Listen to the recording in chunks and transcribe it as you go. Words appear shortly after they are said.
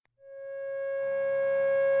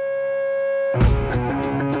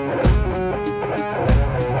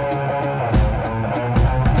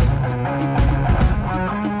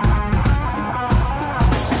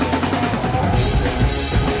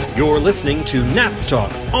listening to Nats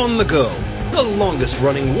Talk on the Go, the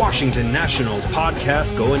longest-running Washington Nationals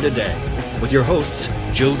podcast going today, with your hosts,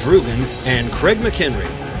 Joe Drugan and Craig McHenry.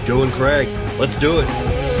 Joe and Craig, let's do it.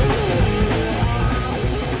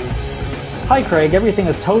 Hi, Craig. Everything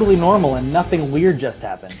is totally normal and nothing weird just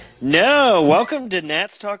happened. No, welcome to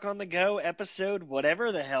Nats Talk on the Go, episode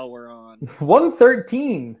whatever the hell we're on.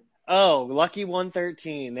 113. Oh, lucky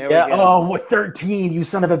 113. There Yeah. we go. Oh, 13, you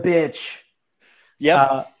son of a bitch.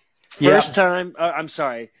 Yep. First yeah. time. I'm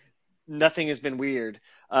sorry. Nothing has been weird.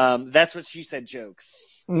 That's what she said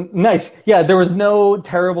jokes. Nice. Yeah, there was no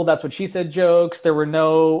terrible that's what she said jokes. There were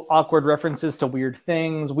no awkward references to weird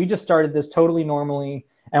things. We just started this totally normally,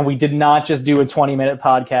 and we did not just do a 20-minute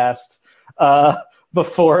podcast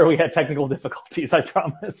before we had technical difficulties, I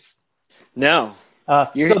promise. No. So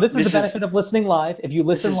this is the benefit of listening live. If you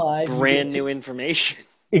listen live, brand new information.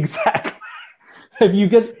 Exactly. If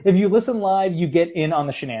you listen live, you get in on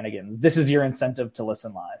the shenanigans. This is your incentive to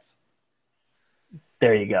listen live.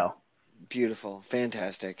 There you go. Beautiful.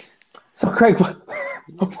 Fantastic. So, Craig,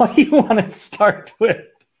 what do you want to start with?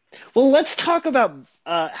 Well, let's talk about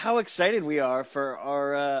how excited we are for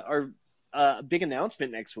our big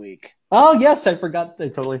announcement next week. Oh, yes. I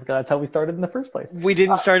totally forgot. That's how we started in the first place. We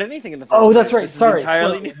didn't start anything in the first place. Oh, that's right. This Sorry. is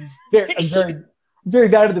entirely new. I'm very, very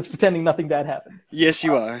bad at this, pretending nothing bad happened. Yes,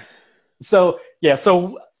 you are. So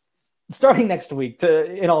starting next week,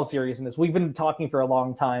 in all seriousness, we've been talking for a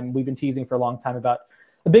long time. We've been teasing for a long time about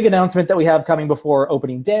a big announcement that we have coming before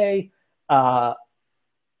opening day. So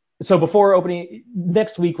before opening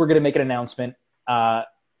next week, we're going to make an announcement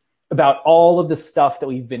about all of the stuff that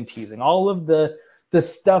we've been teasing, all of the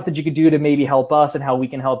stuff that you could do to maybe help us and how we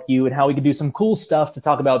can help you and how we could do some cool stuff to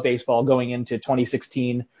talk about baseball going into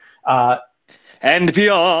 2016. And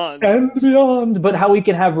beyond. But how we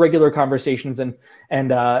can have regular conversations and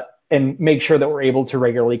make sure that we're able to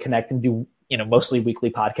regularly connect and do, mostly weekly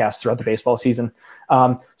podcasts throughout the baseball season.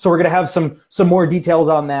 So we're going to have some more details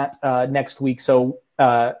on that next week. So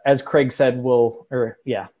as Craig said,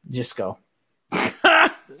 just go.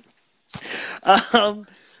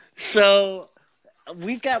 So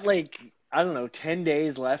we've got 10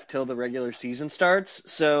 days left till the regular season starts.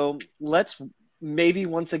 So let's maybe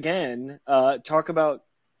once again talk about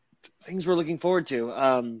things we're looking forward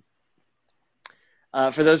to.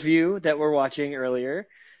 For those of you that were watching earlier,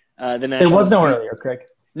 the Nationals. There was no earlier, Craig.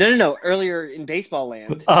 No. Earlier in baseball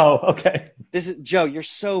land. Oh, okay. This is Joe. You're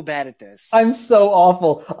so bad at this. I'm so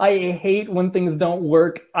awful. I hate when things don't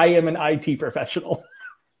work. I am an IT professional.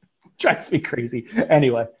 Drives me crazy.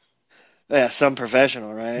 Anyway. Yeah, some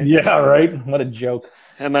professional, right? Yeah, right. What a joke.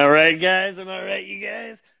 Am I right, guys? Am I right, you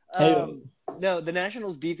guys? Hey. No, the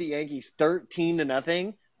Nationals beat the Yankees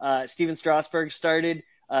 13-0. Steven Strasburg started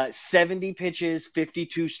 70 pitches,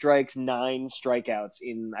 52 strikes, 9 strikeouts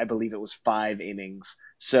in, I believe it was 5 innings.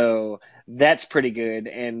 So that's pretty good.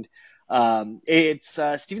 And it's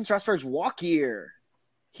Steven Strasburg's walk year.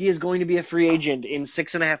 He is going to be a free agent in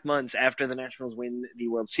 6.5 months after the Nationals win the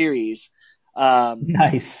World Series.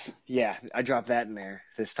 Nice. Yeah, I dropped that in there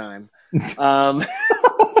this time.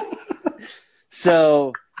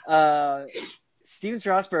 So Steven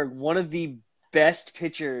Strasburg, one of the best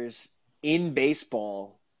pitchers in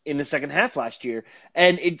baseball in the second half last year.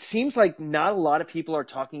 And it seems like not a lot of people are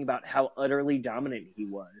talking about how utterly dominant he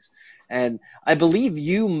was. And I believe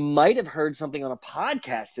you might have heard something on a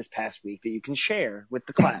podcast this past week that you can share with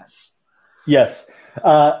the class. Yes.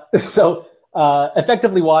 So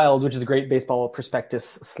Effectively Wild, which is a great baseball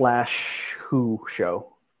prospectus / Who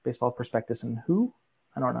show. Baseball prospectus and Who?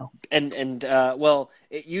 I don't know. And well,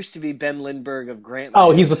 it used to be Ben Lindbergh of Grantland.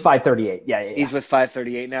 Oh, he's with 538. Yeah. He's with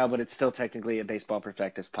 538 now, but it's still technically a Baseball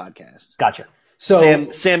Prospectus podcast. Gotcha.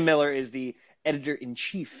 So Sam Miller is the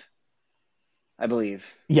editor-in-chief, I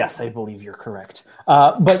believe. Yes, I believe you're correct.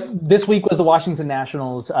 But this week was the Washington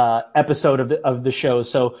Nationals episode of the show.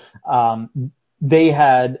 So they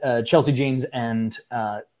had Chelsea Janes and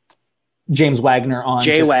James Wagner on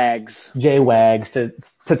J-Wags to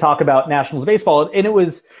talk about Nationals baseball. And it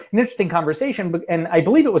was an interesting conversation. And I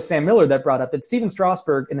believe it was Sam Miller that brought up that Steven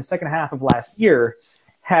Strasburg in the second half of last year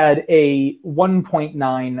had a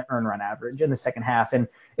 1.9 earn run average in the second half. And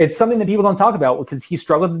it's something that people don't talk about because he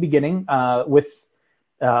struggled at the beginning with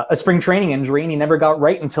a spring training injury, and he never got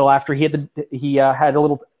right until after he had a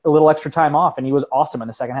little extra time off, and he was awesome in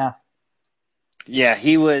the second half. Yeah,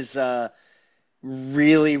 he was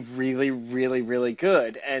really, really, really, really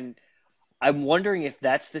good. And I'm wondering if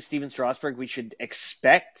that's the Steven Strasburg we should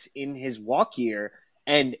expect in his walk year.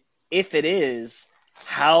 And if it is,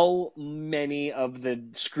 how many of the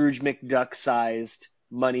Scrooge McDuck-sized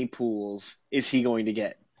money pools is he going to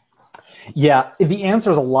get? Yeah, the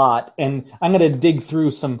answer is a lot, and I'm going to dig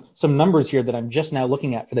through some numbers here that I'm just now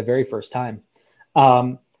looking at for the very first time.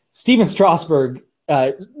 Steven Strasburg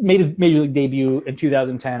made his major league debut in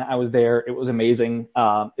 2010. I was there. It was amazing.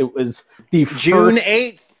 It was the June first.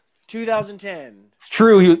 8th, 2010. It's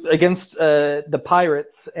true. He was against the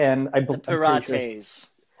Pirates, and Pirates.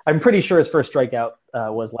 I'm pretty sure his first strikeout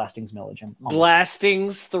was Lastings Millage.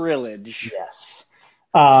 Blastings Thrillage. Yes.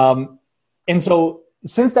 And so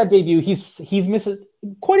since that debut, he's missed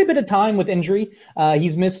quite a bit of time with injury.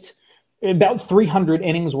 He's missed about 300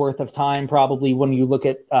 innings worth of time, probably, when you look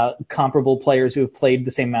at comparable players who have played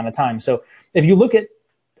the same amount of time. So if you look at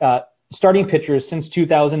starting pitchers since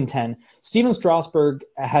 2010, Steven Strasburg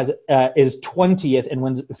is 20th in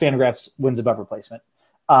Fangraphs wins above replacement.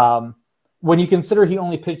 When you consider he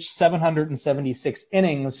only pitched 776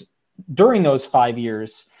 innings during those 5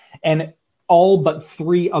 years, and all but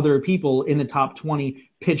 3 other people in the top 20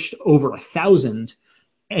 pitched over 1,000,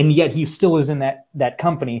 and yet he still is in that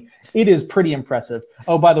company, it is pretty impressive.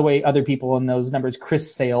 Oh, by the way, other people in those numbers: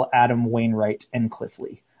 Chris Sale, Adam Wainwright, and Cliff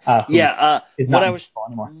Lee. Is not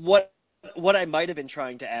anymore. What I might have been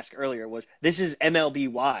trying to ask earlier was, this is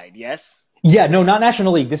MLB wide, yes? Yeah, no, not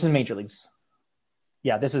National League. This is Major Leagues.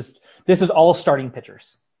 Yeah, this is all starting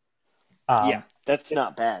pitchers. Yeah, that's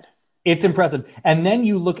not bad. It's impressive. And then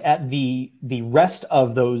you look at the rest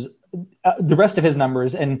of those, the rest of his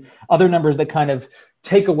numbers and other numbers that kind of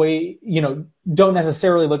take away, don't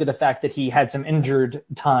necessarily look at the fact that he had some injured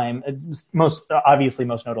time. Most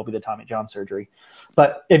notably the Tommy John surgery.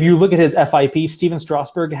 But if you look at his FIP, Steven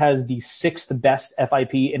Strasburg has the 6th best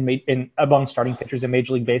FIP in among starting pitchers in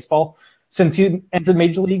Major League Baseball since he entered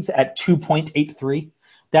Major Leagues at 2.83.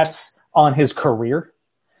 That's on his career.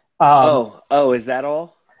 Is that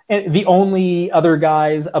all? And the only other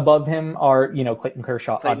guys above him are, Clayton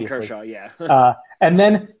Kershaw, obviously. Kershaw, yeah. And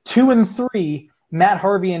then 2 and 3, Matt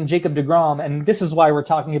Harvey and Jacob deGrom. And this is why we're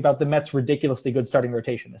talking about the Mets' ridiculously good starting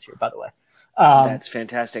rotation this year, by the way. That's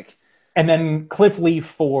fantastic. And then Cliff Lee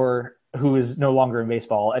 4, who is no longer in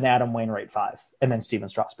baseball, and Adam Wainwright 5, and then Steven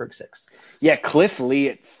Strasburg 6. Yeah, Cliff Lee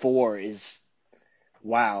at 4 is,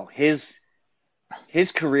 wow. His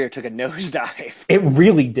career took a nosedive. It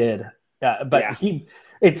really did. But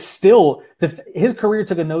it's still his career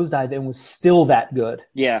took a nosedive and was still that good.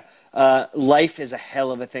 Yeah, life is a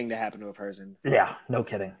hell of a thing to happen to a person. Yeah, no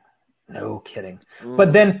kidding.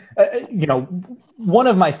 But then, one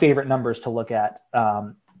of my favorite numbers to look at,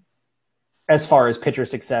 as far as pitcher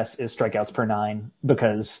success, is strikeouts per 9,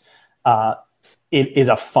 because it is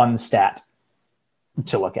a fun stat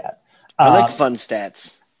to look at. I like fun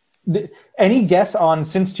stats. Any guess on,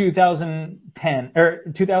 since 2010 or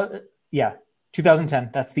 2000? Yeah.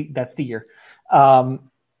 2010. That's the year.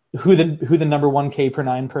 Who the number 1 K per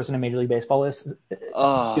 9 person in Major League Baseball is?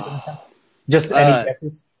 Just any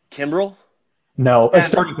guesses? Kimbrel? No,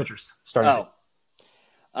 starting pitchers. Pitchers.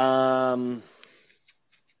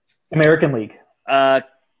 American League.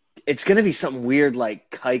 It's going to be something weird like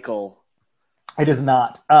Keuchel. It is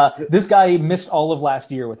not. This guy missed all of last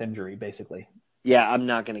year with injury, basically. Yeah, I'm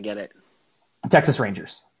not going to get it. Texas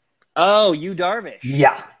Rangers. Oh, Yu Darvish.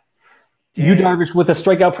 Yeah. Yu Darvish with a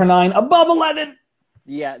strikeout per 9 above 11.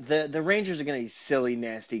 Yeah, the Rangers are going to be silly,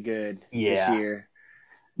 nasty good this year.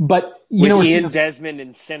 But with Ian Desmond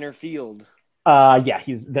in center field. Which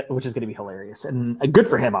is going to be hilarious and good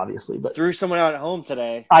for him, obviously. But threw someone out at home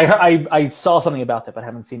today. I saw something about that, but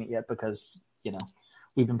haven't seen it yet because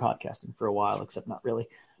we've been podcasting for a while, except not really.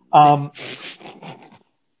 Long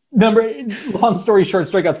story short,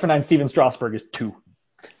 strikeouts per 9, Steven Strasburg is 2.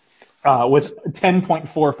 With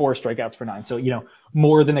 10.44 strikeouts per 9. So,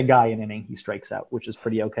 more than a guy an inning he strikes out, which is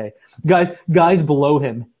pretty okay. Guys below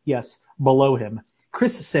him,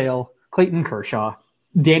 Chris Sale, Clayton Kershaw,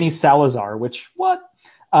 Danny Salazar,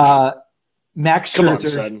 Max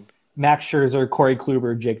Scherzer, Corey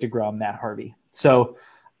Kluber, Jake DeGrom, Matt Harvey. So,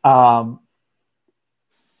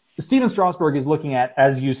 Steven Strasburg is looking at,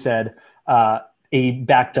 as you said, a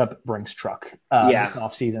backed up Brinks truck this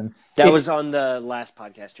offseason. That was on the last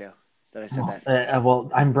podcast, Joe, that I said that.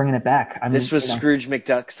 Well, I'm bringing it back. This was Scrooge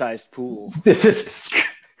McDuck-sized pool.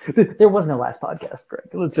 There was no last podcast, Greg.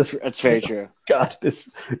 That's very true. God, this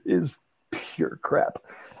is pure crap.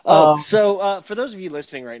 So for those of you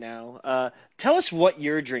listening right now, tell us what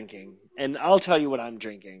you're drinking, and I'll tell you what I'm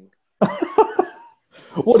drinking.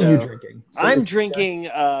 What are you drinking? I'm drinking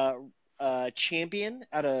Champion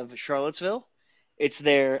out of Charlottesville. It's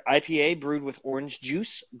their IPA brewed with orange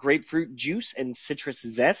juice, grapefruit juice, and citrus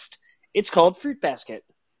zest. It's called Fruit Basket.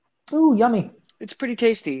 Ooh, yummy. It's pretty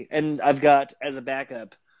tasty. And I've got, as a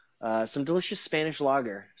backup, some delicious Spanish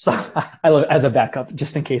lager. So. I love it as a backup,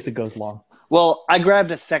 just in case it goes long. Well, I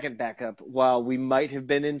grabbed a second backup while we might have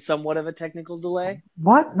been in somewhat of a technical delay.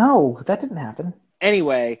 What? No, that didn't happen.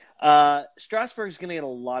 Anyway, Strasburg's going to get a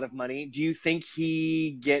lot of money. Do you think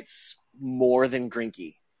he gets more than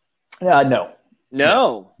Greinke? No.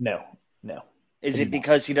 No. Is it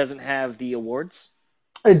because he doesn't have the awards?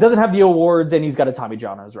 It doesn't have the awards, and he's got a Tommy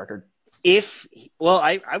John on his record.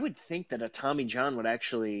 I would think that a Tommy John would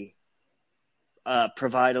actually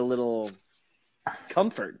provide a little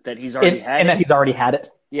comfort that he's already had and that he's already had it.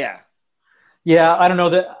 Yeah. I don't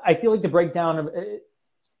know. I feel like the breakdown of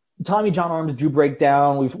Tommy John arms do break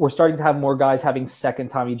down. We're starting to have more guys having second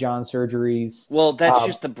Tommy John surgeries. Well, that's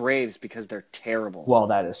just the Braves because they're terrible. Well,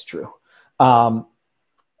 that is true.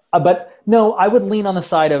 But no, I would lean on the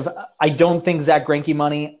side of I don't think Zach Greinke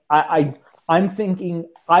money. I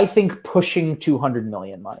think pushing 200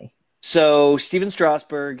 million money. So Steven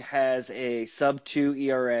Strasburg has a sub-2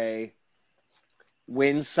 ERA,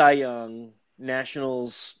 wins Cy Young.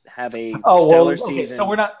 Nationals have a stellar season. So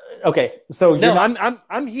we're not okay. So no,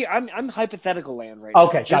 I'm here. I'm hypothetical land right now.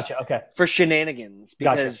 Okay, gotcha. Okay, for shenanigans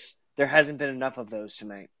because there hasn't been enough of those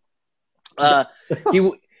tonight.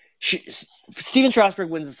 Steven Strasburg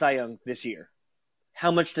wins the Cy Young this year.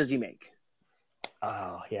 How much does he make?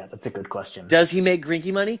 Oh yeah, that's a good question. Does he make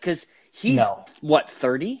Greinke money? Because he's what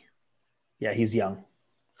 30? Yeah, he's young.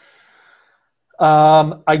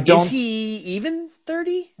 I don't. Is he even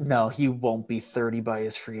 30? No, he won't be 30 by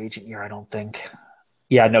his free agent year. I don't think.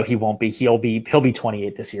 Yeah, no, he won't be. He'll be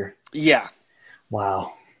 28 this year. Yeah.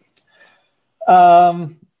 Wow.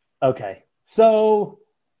 Okay. So.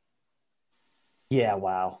 Yeah.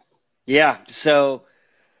 Wow. Yeah. So.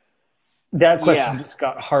 That question just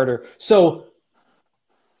got harder. So.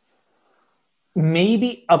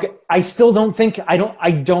 Maybe okay. I still don't think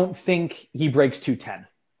I don't think he breaks 210.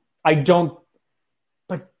 I don't.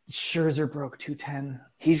 But Scherzer broke 210.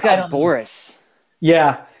 He's got Boris.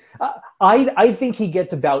 Yeah, I think he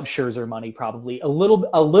gets about Scherzer money probably a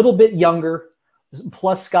little bit younger,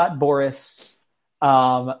 plus Scott Boris.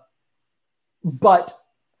 But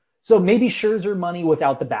so maybe Scherzer money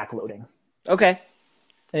without the backloading. Okay.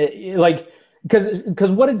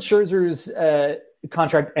 Because what did Scherzer's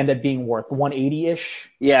contract end up being worth?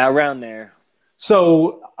 180-ish? Yeah, around there.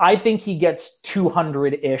 So I think he gets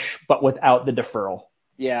 200-ish, but without the deferral.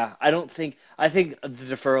 Yeah, I think the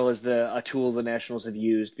deferral is a tool the Nationals have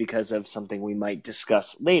used because of something we might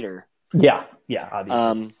discuss later. Yeah,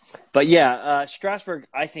 obviously. But yeah, Strasburg,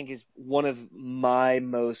 I think, is one of my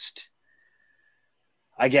most,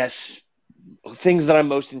 I guess, things that I'm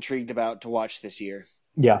most intrigued about to watch this year.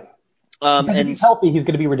 Yeah. And if he's healthy, he's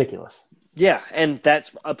going to be ridiculous. Yeah, and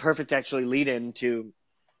that's a perfect actually lead-in to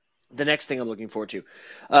the next thing I'm looking forward to.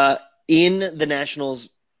 In the Nationals'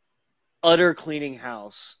 utter cleaning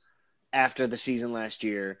house after the season last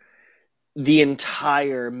year, the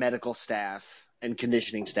entire medical staff and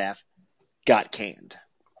conditioning staff got canned.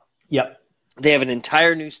 Yep. They have an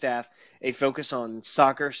entire new staff, a focus on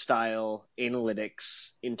soccer-style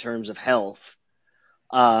analytics in terms of health.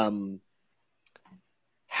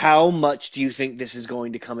 How much do you think this is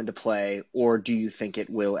going to come into play, or do you think it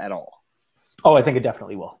will at all? Oh, I think it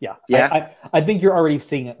definitely will. Yeah. I think you're already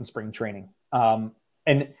seeing it in spring training.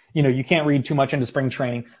 And you can't read too much into spring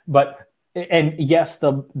training, and yes,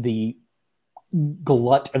 the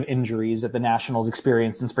glut of injuries that the Nationals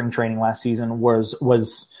experienced in spring training last season was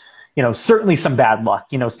certainly some bad luck.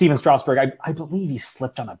 Steven Strasburg, I believe he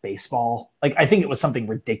slipped on a baseball. I think it was something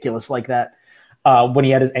ridiculous like that when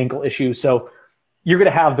he had his ankle issue. So you're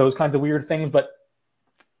going to have those kinds of weird things, but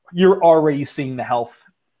you're already seeing the health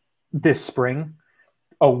this spring,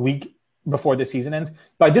 a week before the season ends.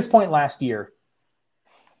 By this point last year,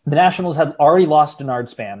 the Nationals had already lost Denard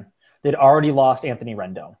Span. They'd already lost Anthony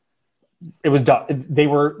Rendon. It was done. They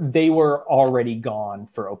were already gone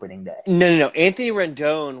for opening day. No. Anthony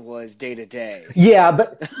Rendon was day to day. Yeah,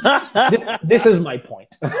 but this is my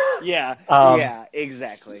point. Yeah,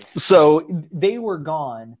 exactly. So they were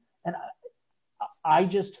gone, and I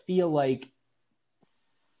just feel like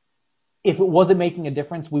if it wasn't making a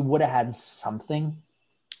difference, we would have had something.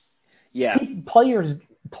 Yeah. Players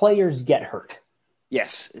get hurt.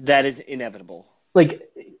 Yes, that is inevitable.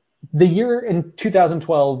 The year in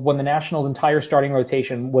 2012 when the Nationals' entire starting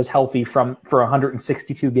rotation was healthy for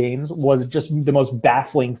 162 games was just the most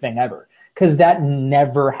baffling thing ever, because that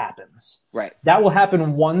never happens. Right. That will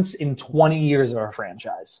happen once in 20 years of our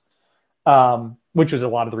franchise, which was a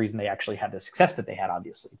lot of the reason they actually had the success that they had,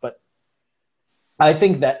 obviously. But I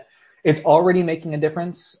think that it's already making a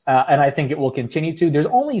difference, and I think it will continue to. There's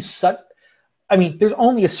only a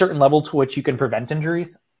certain level to which you can prevent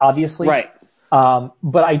injuries. obviously. Right.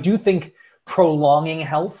 But I do think prolonging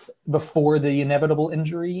health before the inevitable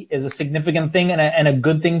injury is a significant thing and a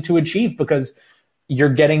good thing to achieve, because you're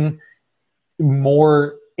getting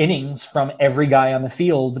more innings from every guy on the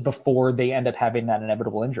field before they end up having that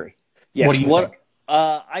inevitable injury. Yes. What do you think?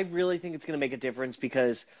 I really think it's going to make a difference,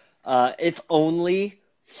 because if only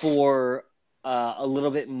for a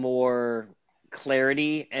little bit more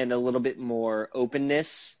clarity and a little bit more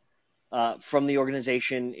openness from the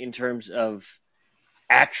organization in terms of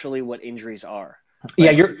actually what injuries are.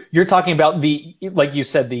 Yeah, you're talking about like you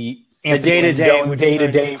said, the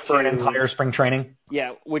day-to-day for an entire spring training.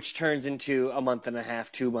 Yeah, which turns into a month and a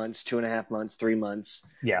half, 2 months, 2.5 months, 3 months.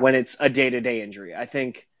 Yeah. When it's a day-to-day injury. I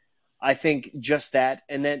think just that.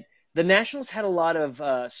 And then the Nationals had a lot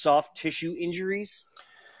of soft tissue injuries,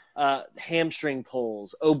 hamstring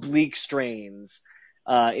pulls, oblique strains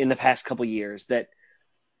in the past couple years that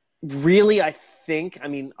really, I think, I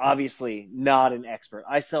mean, obviously not an expert.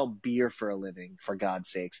 I sell beer for a living, for God's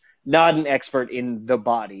sakes. Not an expert in the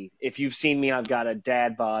body. If you've seen me, I've got a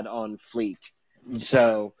dad bod on fleek.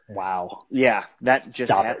 So, wow. Yeah, that just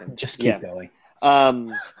Stop happened. It. Just keep going.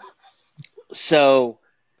 So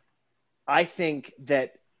I think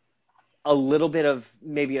that a little bit of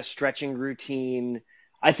maybe a stretching routine.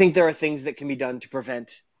 I think there are things that can be done to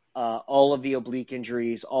prevent all of the oblique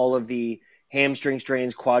injuries, all of the hamstring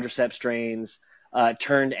strains, quadricep strains,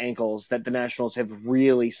 turned ankles that the Nationals have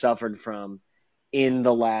really suffered from in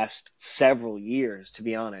the last several years, to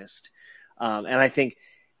be honest. And I think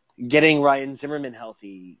getting Ryan Zimmerman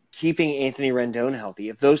healthy, keeping Anthony Rendon healthy,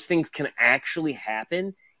 if those things can actually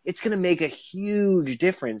happen, it's going to make a huge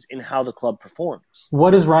difference in how the club performs.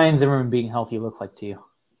 What does Ryan Zimmerman being healthy look like to you?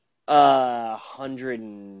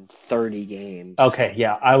 130 games. Okay,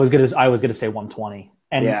 yeah, I was gonna say 120,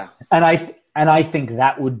 and I think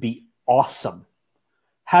that would be awesome.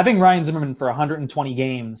 Having Ryan Zimmerman for 120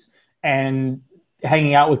 games and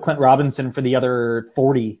hanging out with Clint Robinson for the other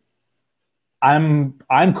 40, I'm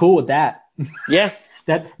cool with that. Yeah,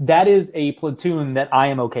 that is a platoon that I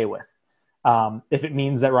am okay with. If it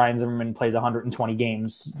means that Ryan Zimmerman plays 120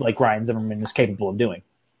 games like Ryan Zimmerman is capable of doing.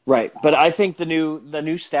 Right, but I think the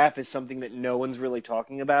new staff is something that no one's really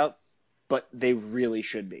talking about, but they really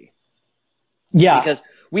should be. Yeah, because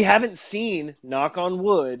we haven't seen, knock on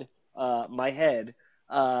wood, my head,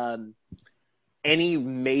 any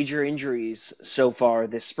major injuries so far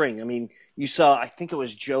this spring. I mean, you saw, I think it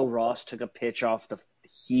was Joe Ross took a pitch off the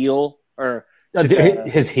heel, or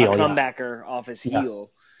his heel, a comebacker off his heel,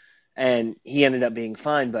 and he ended up being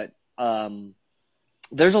fine. But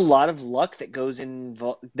there's a lot of luck that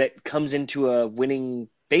that comes into a winning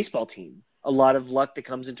baseball team. A lot of luck that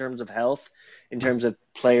comes in terms of health, in terms of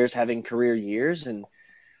players having career years. And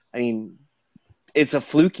I mean, it's a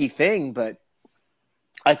fluky thing, but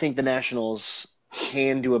I think the Nationals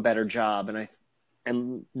can do a better job. And I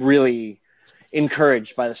am really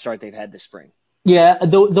encouraged by the start they've had this spring. Yeah.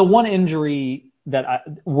 The one injury that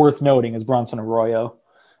worth noting is Bronson Arroyo,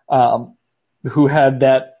 who had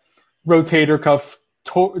that rotator cuff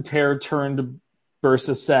tear turned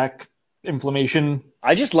bursa sac inflammation.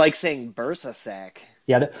 I just like saying bursa sac.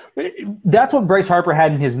 Yeah, that's what Bryce Harper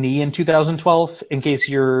had in his knee in 2012. In case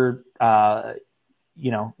you're,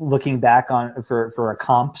 looking back on for a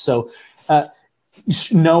comp. So,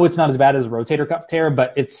 no, it's not as bad as a rotator cuff tear,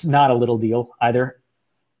 but it's not a little deal either.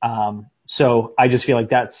 So I just feel like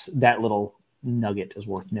that little nugget is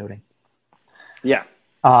worth noting. Yeah.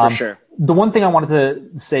 For sure. The one thing I wanted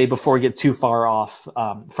to say before we get too far off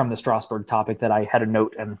from the Strasburg topic that I had a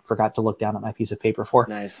note and forgot to look down at my piece of paper for.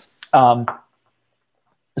 Nice.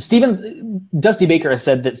 Dusty Baker has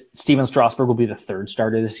said that Steven Strasburg will be the third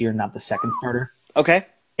starter this year, not the second starter. Okay.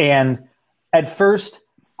 And at first,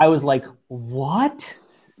 I was like, "What?"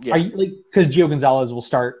 Yeah. Are you like, because Gio Gonzalez will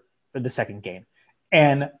start the second game,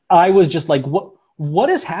 and I was just like, "What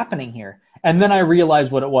is happening here?" And then I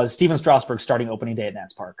realized what it was. Steven Strasburg starting opening day at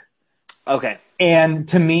Nats Park. Okay. And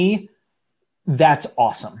to me, that's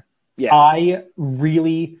awesome. Yeah. I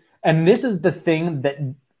really, and this is the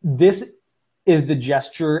thing this is the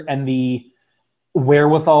gesture and the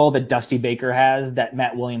wherewithal that Dusty Baker has that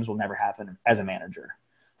Matt Williams will never have as a manager.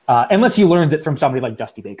 Unless he learns it from somebody like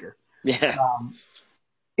Dusty Baker. Yeah.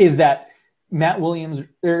 Is that Matt Williams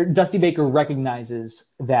or Dusty Baker recognizes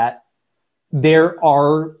that there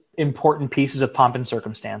are important pieces of pomp and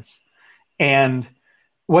circumstance. And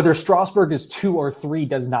whether Strasburg is 2 or 3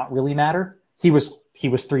 does not really matter. He was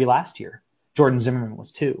 3 last year. Jordan Zimmerman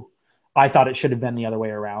was 2. I thought it should have been the other way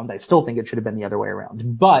around. I still think it should have been the other way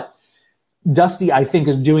around. But Dusty, I think,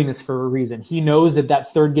 is doing this for a reason. He knows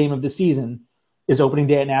that third game of the season is opening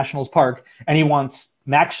day at Nationals Park, and he wants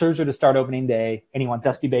Max Scherzer to start opening day, and he wants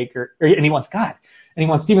Dusty Baker, and he wants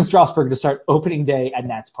Steven Strasburg to start opening day at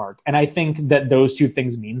Nats Park. And I think that those two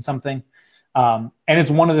things mean something. And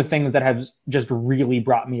it's one of the things that has just really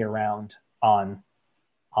brought me around on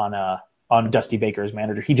Dusty Baker as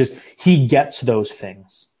manager. He gets those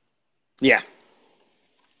things. Yeah.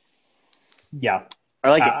 Yeah. I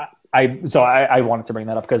like it. I wanted to bring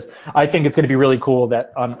that up because I think it's going to be really cool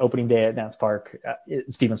that on opening day at Nats Park,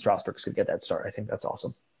 Steven Strasburg could get that start. I think that's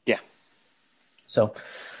awesome. Yeah. So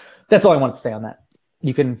that's all I wanted to say on that.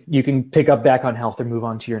 You can pick up back on health or move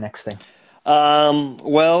on to your next thing.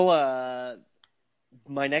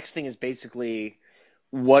 My next thing is basically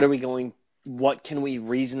what can we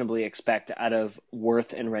reasonably expect out of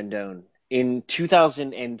Worth and Rendon? In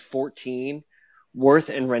 2014, Worth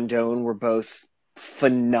and Rendon were both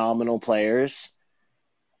phenomenal players.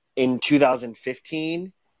 In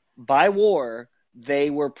 2015, by WAR, they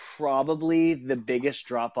were probably the biggest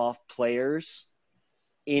drop-off players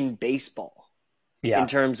in baseball in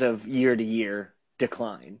terms of year-to-year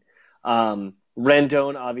decline.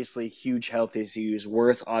 Rendon, obviously, huge health issues.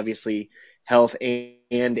 Worth, obviously, health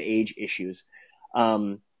and age issues.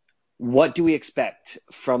 What do we expect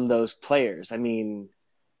from those players? I mean,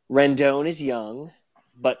 Rendon is young,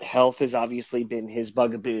 but health has obviously been his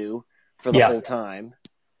bugaboo for the whole time.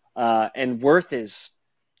 And Worth is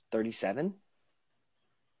 37.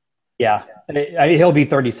 Yeah, he'll be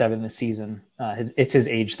 37 this season. It's his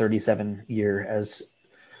age 37 year,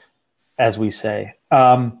 as we say.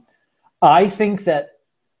 I think that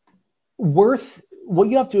Worth, what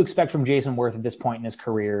you have to expect from Jason Worth at this point in his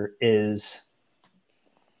career is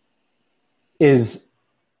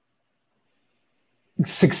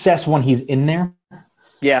success when he's in there.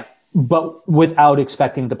 Yeah. But without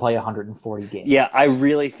expecting to play 140 games. Yeah, I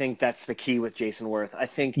really think that's the key with Jason Worth. I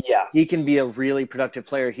think he can be a really productive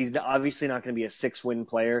player. He's obviously not going to be a 6-win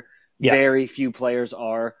player. Yeah. Very few players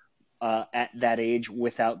are at that age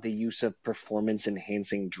without the use of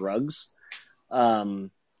performance-enhancing drugs.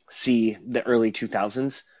 See the early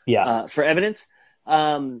 2000s for evidence.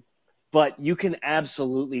 But you can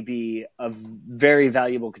absolutely be a very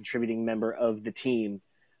valuable contributing member of the team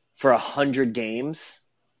for 100 games.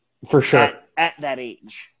 For sure. At that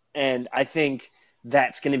age. And I think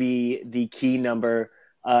that's going to be the key number.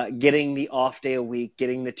 Getting the off day a week,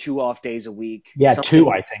 getting the 2 off days a week. Yeah, 2,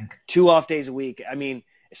 I think. 2 off days a week. I mean,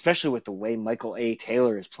 especially with the way Michael A.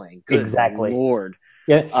 Taylor is playing. Good Lord.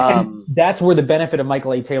 Yeah, and that's where the benefit of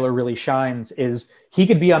Michael A. Taylor really shines is he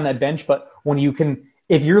could be on that bench, but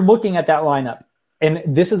if you're looking at that lineup, and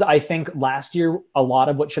this is, I think, last year, a lot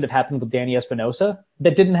of what should have happened with Danny Espinosa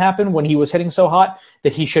that didn't happen when he was hitting so hot,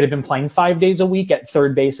 that he should have been playing 5 days a week at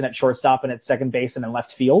third base and at shortstop and at second base and in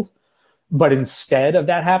left field. But instead of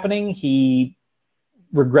that happening, he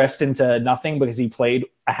regressed into nothing because he played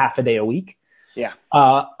a half a day a week. Yeah.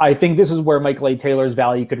 I think this is where Michael A. Taylor's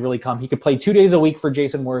value could really come. He could play 2 days a week for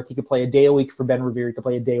Jason Worth. He could play a day a week for Ben Revere. He could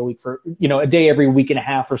play a day a week for, a day every week and a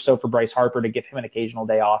half or so for Bryce Harper to give him an occasional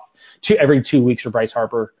day off, every 2 weeks for Bryce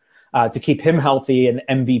Harper to keep him healthy and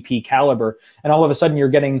MVP caliber. And all of a sudden you're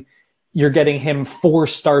getting him 4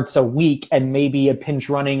 starts a week and maybe a pinch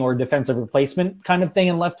running or defensive replacement kind of thing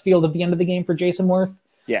in left field at the end of the game for Jason Worth.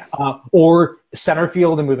 Yeah. Or center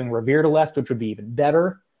field and moving Revere to left, which would be even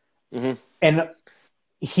better. Mm-hmm. And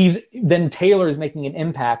Taylor is making an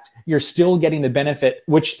impact. You're still getting the benefit,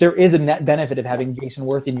 which there is a net benefit of having Jason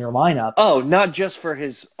Worth in your lineup. Oh, not just for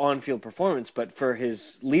his on-field performance, but for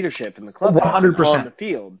his leadership in the clubhouse 100%. On the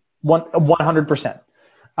field.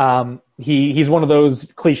 100%. He's one of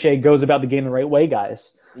those cliche goes about the game the right way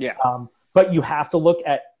guys. Yeah. But you have to look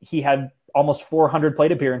at, he had almost 400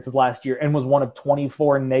 plate appearances last year and was one of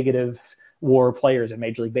 24 negative WAR players in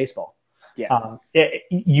Major League Baseball. Yeah.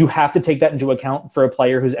 You have to take that into account for a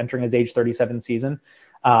player who's entering his age 37 season.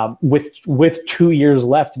 With 2 years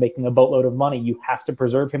left making a boatload of money, you have to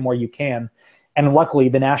preserve him where you can. And luckily,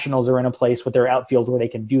 the Nationals are in a place with their outfield where they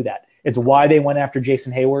can do that. It's why they went after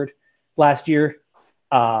Jason Hayward last year,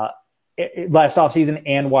 last offseason,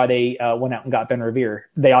 and why they went out and got Ben Revere.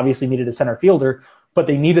 They obviously needed a center fielder, but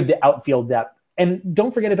they needed the outfield depth. And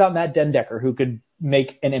don't forget about Matt Den-Decker, who could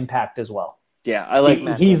make an impact as well. Yeah, I like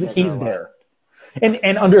Matt. He's there, and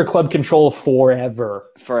under club control forever.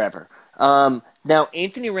 Now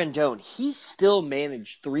Anthony Rendon, he still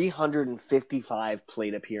managed 355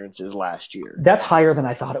 plate appearances last year. That's higher than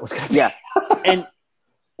I thought it was going to be. Yeah, and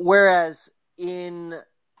whereas in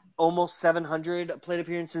almost 700 plate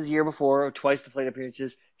appearances the year before, or twice the plate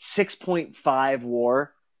appearances, 6.5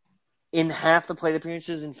 WAR. In half the plate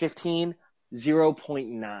appearances in 15,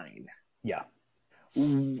 0.9. Yeah.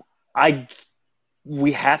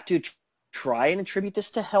 We have to try and attribute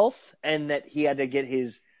this to health and that he had to get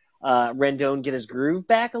his Rendon get his groove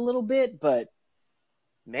back a little bit, but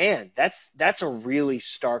man, that's a really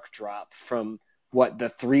stark drop from what the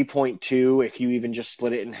 3.2 if you even just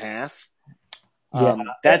split it in half.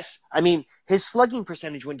 His slugging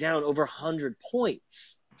percentage went down over 100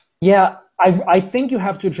 points. Yeah, I think you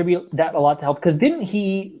have to attribute that a lot to health, because didn't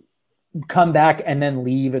he come back and then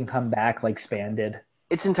leave and come back like Span did?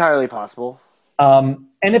 It's entirely possible. And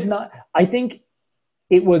if not, I think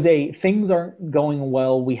it was things aren't going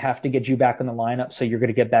well, we have to get you back in the lineup, so you're going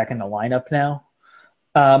to get back in the lineup now.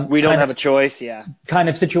 We don't have a choice, yeah. Kind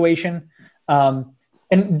of situation.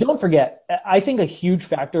 And don't forget, I think a huge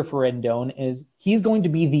factor for Rendon is he's going to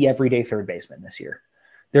be the everyday third baseman this year.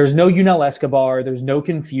 There's no Yunel Escobar. There's no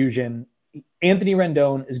confusion. Anthony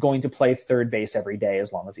Rendon is going to play third base every day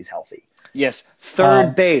as long as he's healthy. Yes,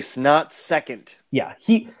 third base, not second. Yeah,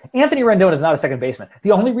 Anthony Rendon is not a second baseman.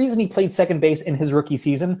 The only reason he played second base in his rookie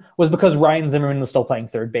season was because Ryan Zimmerman was still playing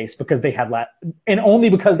third base because they had and only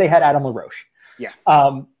because they had Adam LaRoche. Yeah.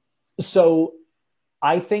 So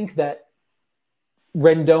I think that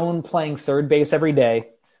Rendon playing third base every day,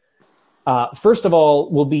 first of all,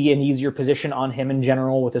 will be an easier position on him in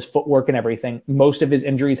general with his footwork and everything. Most of his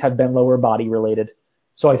injuries have been lower body related,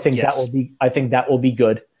 so I think that will be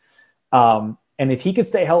good. And if he could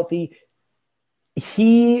stay healthy,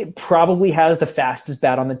 he probably has the fastest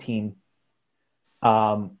bat on the team.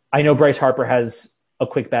 I know Bryce Harper has a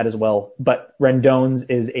quick bat as well, but Rendon's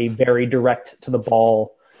is a very direct to the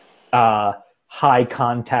ball, high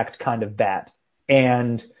contact kind of bat.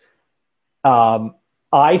 And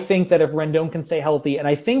I think that if Rendon can stay healthy, and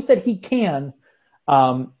I think that he can,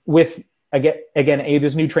 with again, A,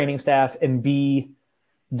 this new training staff, and B,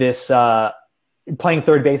 this playing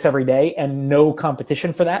third base every day and no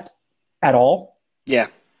competition for that at all. Yeah.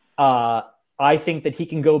 I think that he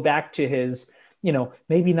can go back to his,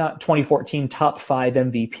 maybe not 2014 top 5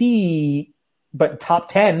 MVP, but top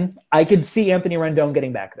 10. I could see Anthony Rendon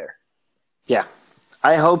getting back there. Yeah.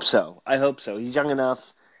 I hope so. He's young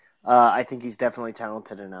enough. I think he's definitely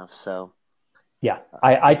talented enough. So, yeah,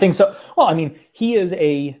 I think so. Well, I mean, he is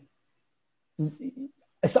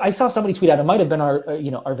I saw somebody tweet out. It might have been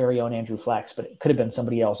our very own Andrew Flax, but it could have been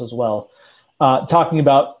somebody else as well, talking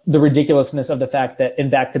about the ridiculousness of the fact that in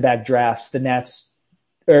back-to-back drafts, the Nats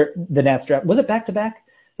draft, was it back-to-back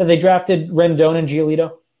that they drafted Rendon and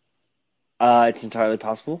Giolito? It's entirely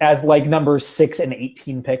possible as like number 6 and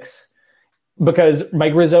 18 picks. Because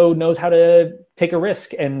Mike Rizzo knows how to take a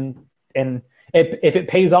risk, and if it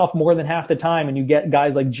pays off more than half the time and you get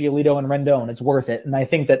guys like Giolito and Rendon, it's worth it. And I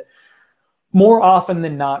think that more often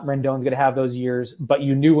than not, Rendon's going to have those years, but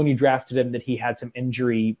you knew when you drafted him that he had some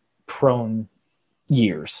injury-prone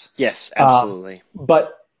years. Yes, absolutely.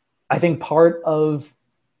 But I think part of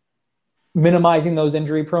minimizing those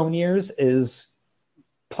injury-prone years is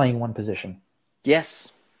playing one position.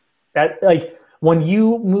 Yes. When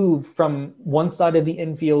you move from one side of the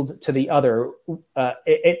infield to the other,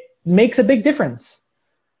 it makes a big difference.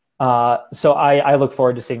 So I look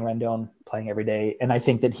forward to seeing Rendon playing every day, and I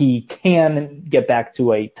think that he can get back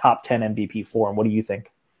to a top 10 MVP form. What do you think?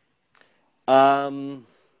 I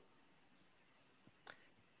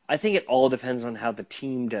think it all depends on how the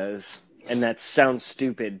team does, and that sounds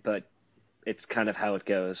stupid, but it's kind of how it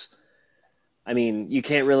goes. I mean, you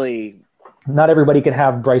can't really... Not everybody can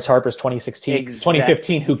have Bryce Harper's 2016,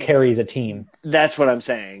 2015 who carries a team. That's what I'm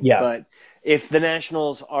saying. Yeah. But if the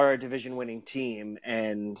Nationals are a division-winning team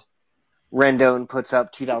and Rendon puts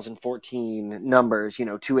up 2014 numbers,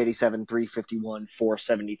 287, 351,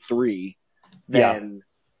 473, then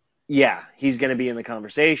he's going to be in the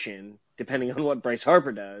conversation, depending on what Bryce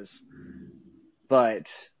Harper does.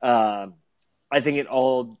 But I think it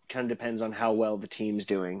all kind of depends on how well the team's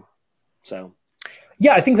doing. So...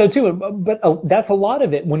 Yeah, I think so too. But that's a lot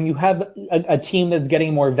of it when you have a team that's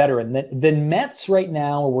getting more veteran. The Mets right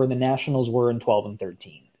now are where the Nationals were in 12 and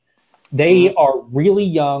 13. They are really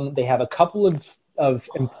young. They have a couple of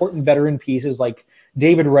important veteran pieces like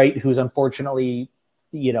David Wright, who's unfortunately,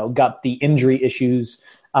 got the injury issues.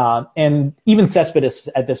 And even Cespedes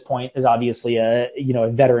at this point is obviously a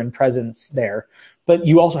veteran presence there. But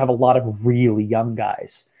you also have a lot of really young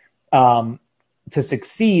guys. To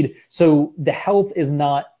succeed, so the health is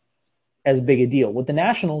not as big a deal. With the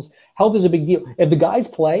Nationals, health is a big deal. If the guys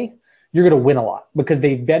play, you're going to win a lot because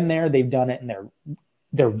they've been there, they've done it, and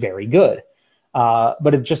they're very good.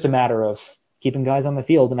 But it's just a matter of keeping guys on the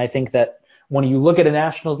field. And I think that when you look at a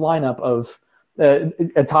Nationals lineup of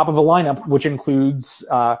a top of a lineup, which includes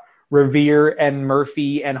Revere and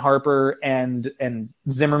Murphy and Harper and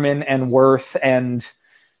Zimmerman and Worth and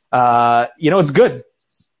it's good.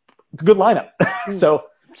 it's a good lineup. So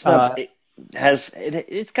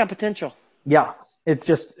it's got potential. Yeah, it's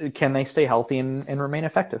just, can they stay healthy and remain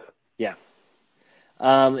effective? Yeah.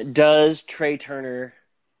 Does Trey Turner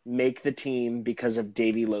make the team because of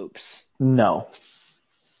Davey Lopes? No,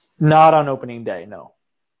 not on opening day. No.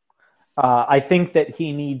 I think that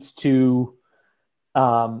he needs to.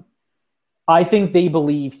 I think they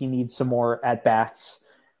believe he needs some more at bats.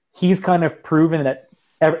 He's kind of proven that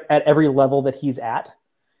at every level that he's at,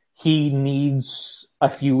 he needs a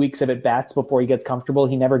few weeks of at bats before he gets comfortable.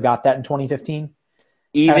 He never got that in 2015.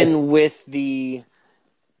 Even with the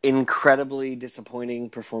incredibly disappointing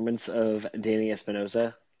performance of Danny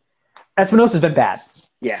Espinosa. Espinosa's been bad.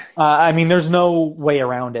 Yeah. I mean, there's no way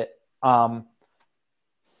around it.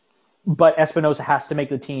 But Espinosa has to make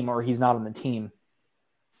the team or he's not on the team.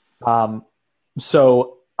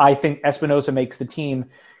 So I think Espinosa makes the team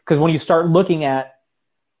because when you start looking at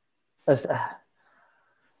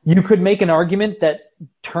you could make an argument that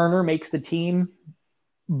Turner makes the team,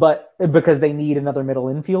 but because they need another middle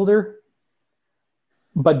infielder.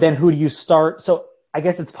 But then who do you start? So I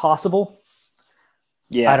guess it's possible.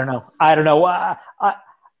 Yeah. I don't know.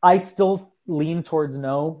 I still lean towards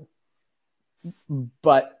no,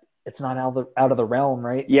 but it's not out of the realm,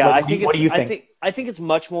 right? Yeah, what do you think? I think it's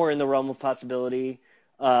much more in the realm of possibility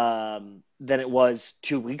than it was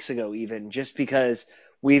 2 weeks ago, even just because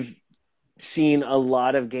we've seen a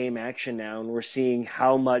lot of game action now, and we're seeing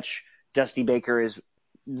how much Dusty Baker is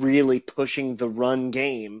really pushing the run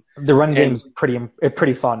game. The run game's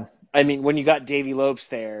pretty fun. I mean, when you got Davey Lopes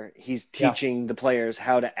there, he's teaching the players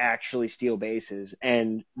how to actually steal bases,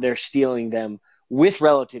 and they're stealing them with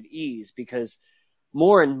relative ease because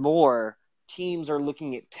more and more teams are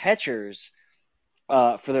looking at catchers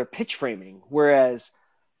for their pitch framing, whereas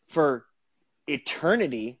for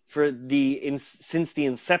eternity, since the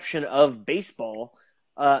inception of baseball,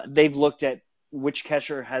 they've looked at which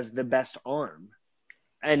catcher has the best arm,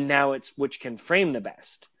 and now it's which can frame the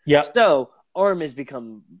best. Yeah. So arm has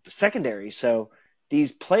become secondary. So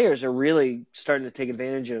these players are really starting to take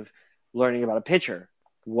advantage of learning about a pitcher,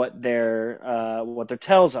 what their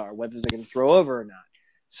tells are, whether they're going to throw over or not.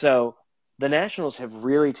 So the Nationals have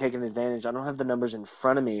really taken advantage. I don't have the numbers in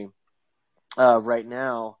front of me right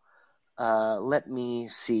now. Let me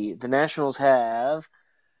see. The Nationals have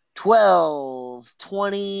 12,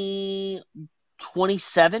 20,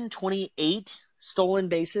 27, 28 stolen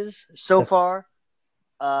bases so far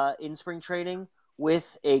in spring training,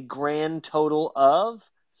 with a grand total of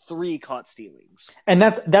 3 caught stealings. And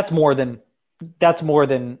that's more than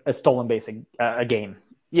a stolen base a game.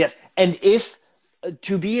 Yes, and if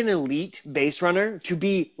to be an elite base runner, to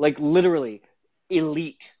be like literally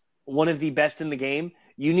elite, one of the best in the game,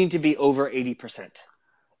 you need to be over 80%.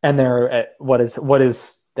 And they're at what is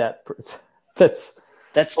that?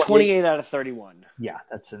 That's 28 out of 31. Yeah,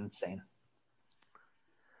 that's insane.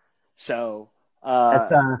 So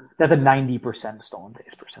that's a 90% stolen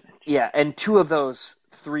base percentage. Yeah, and 2 of those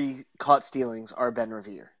 3 caught stealings are Ben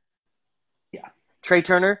Revere. Yeah. Trey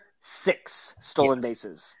Turner, 6 stolen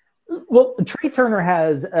bases. Well, Trey Turner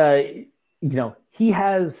has, he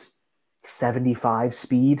has 75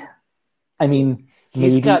 speed. I mean,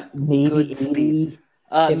 He's got maybe good 80. speed.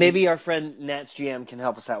 Maybe our friend Nats GM can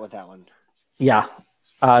help us out with that one. Yeah.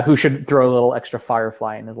 Who should throw a little extra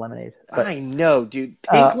Firefly in his lemonade. But, I know, dude.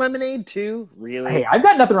 Pink lemonade, too? Really? Hey, I've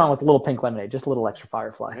got nothing wrong with a little pink lemonade. Just a little extra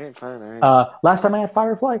Firefly. All right, fine, all right. Last time I had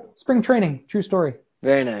Firefly, spring training. True story.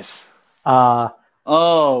 Very nice. Oh,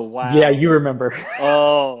 wow. Yeah, you remember.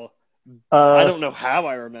 Oh. I don't know how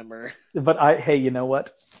I remember. But hey, you know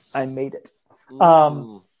what? I made it.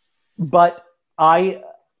 But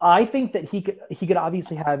I think that he could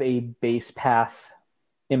obviously have a base path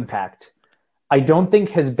impact. I don't think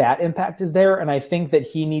his bat impact is there, and I think that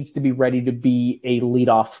he needs to be ready to be a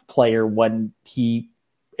leadoff player when he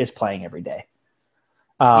is playing every day.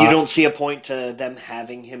 You don't see a point to them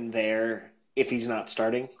having him there if he's not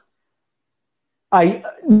starting?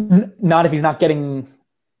 Not if he's not getting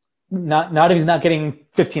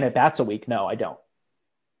 15 at bats a week. No, I don't.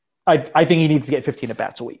 I think he needs to get 15 at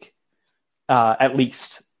bats a week, at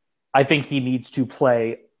least. I think he needs to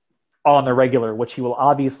play on the regular, which he will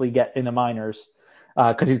obviously get in the minors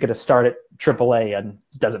because he's going to start at AAA and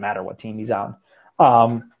it doesn't matter what team he's on.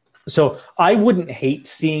 So I wouldn't hate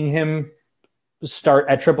seeing him start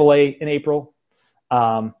at AAA in April.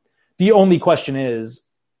 The only question is,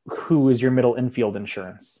 who is your middle infield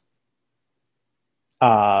insurance?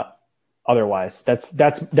 Otherwise,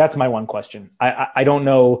 that's my one question. I don't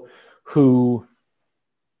know who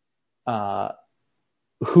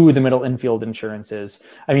the middle infield insurance is.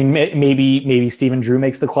 I mean, maybe Stephen Drew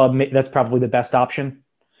makes the club. That's probably the best option.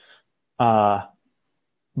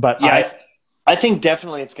 But Yeah, I think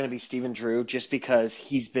definitely it's going to be Stephen Drew just because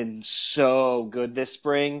he's been so good this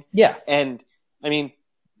spring. yeah, And I mean,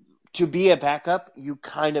 to be a backup, you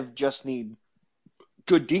kind of just need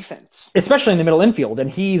good defense. especially in the middle infield, and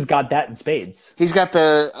he's got that in spades. He's got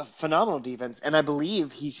the phenomenal defense, and I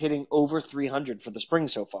believe he's hitting over 300 for the spring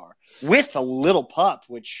so far with a little pup,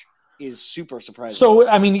 which is super surprising. So,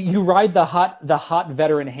 I mean, you ride the hot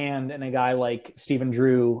veteran hand in a guy like Stephen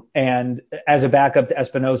Drew, and as a backup to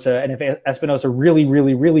Espinosa, and if Espinosa really,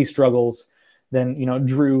 really, really struggles, then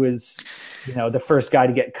Drew is the first guy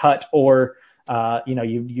to get cut, or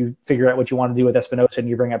you figure out what you want to do with Espinosa, and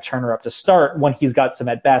you bring up Turner up to start when he's got some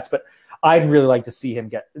at bats. But I'd really like to see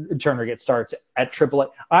Turner get starts at AAA.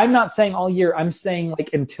 I'm not saying all year. I'm saying like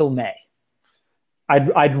until May.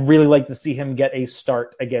 I'd really like to see him get a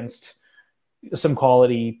start against some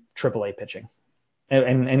quality AAA pitching,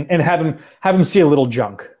 and have him see a little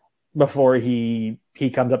junk before he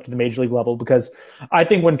comes up to the major league level, because I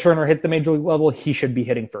think when Turner hits the major league level, he should be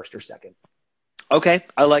hitting first or second. Okay,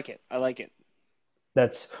 I like it.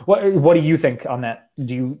 That's what do you think on that?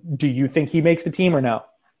 Do you think he makes the team or no?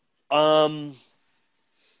 I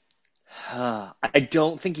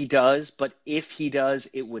don't think he does, but if he does,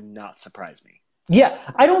 it would not surprise me. Yeah,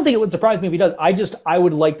 I don't think it would surprise me if he does. I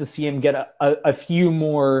would like to see him get a few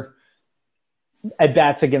more at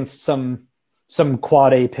bats against some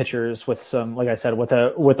quad A pitchers with some, like I said, with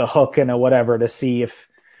a hook and a whatever, to see if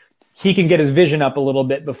he can get his vision up a little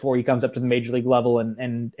bit before he comes up to the major league level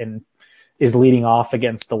and is leading off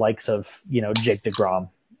against the likes of Jake DeGrom.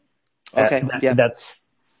 Okay, yeah, that's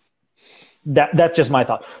just my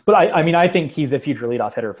thought. But I think he's the future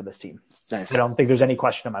leadoff hitter for this team. Nice. I don't think there's any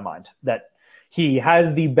question in my mind that he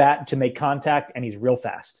has the bat to make contact, and he's real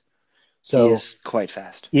fast. So he is quite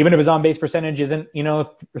fast. Even if his on-base percentage isn't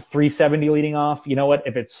 370 leading off, you know what?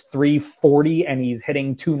 If it's 340 and he's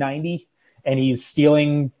hitting 290 and he's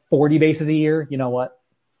stealing 40 bases a year, you know what?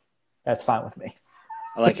 That's fine with me.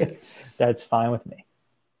 I like it. That's fine with me.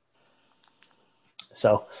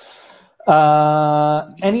 So,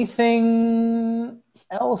 anything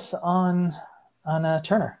else on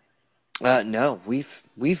Turner? No,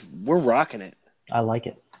 we're rocking it. I like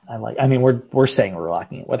it. I mean, we're saying we're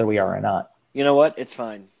rocking it, whether we are or not. You know what? It's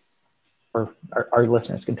fine. Our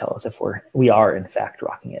listeners can tell us if we are in fact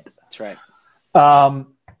rocking it. That's right.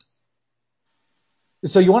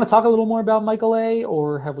 So you want to talk a little more about Michael A.,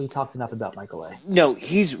 or have we talked enough about Michael A.? No,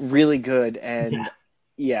 he's really good, and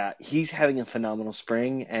yeah, he's having a phenomenal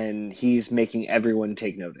spring, and he's making everyone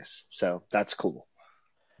take notice. So that's cool.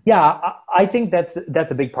 Yeah, I think that's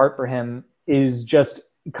a big part for him, is just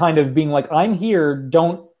kind of being like, I'm here.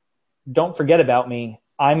 Don't forget about me.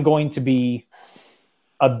 I'm going to be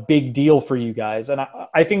a big deal for you guys, and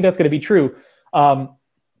I think that's going to be true.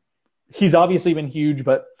 He's obviously been huge,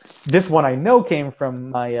 but this one I know came from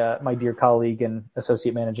my dear colleague and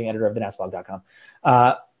associate managing editor of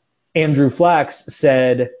thenasblog.com. Andrew Flax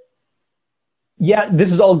said, yeah,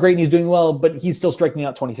 this is all great and he's doing well, but he's still striking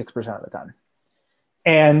out 26% of the time.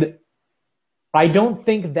 And I don't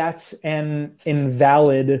think that's an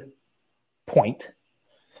invalid point.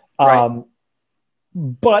 Right.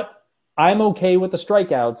 But I'm okay with the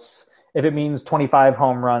strikeouts if it means 25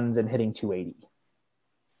 home runs and hitting 280.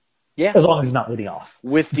 Yeah. As long as he's not leading off.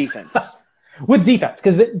 With defense. With defense,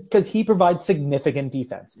 because he provides significant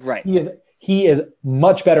defense. Right. He is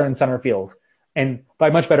much better in center field. And by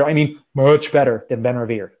much better, I mean much better than Ben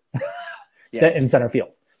Revere in center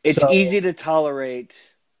field. It's easy to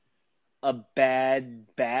tolerate a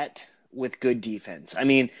bad bat with good defense. I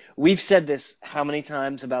mean, we've said this how many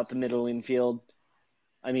times about the middle infield?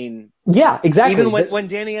 I mean, yeah, exactly. Even when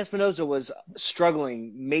Danny Espinosa was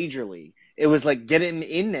struggling majorly, it was like, get him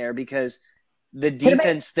in there, because the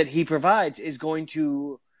defense that he provides is going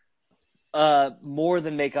to more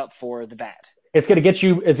than make up for the bat. It's going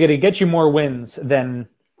to get you more wins than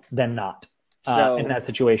not in that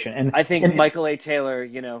situation. And I think Michael A. Taylor,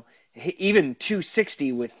 even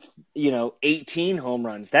 260 with 18 home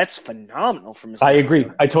runs, that's phenomenal from his. I agree.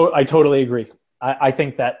 I totally agree. I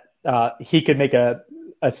think that he could make a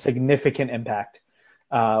significant impact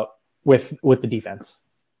with the defense.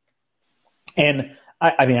 And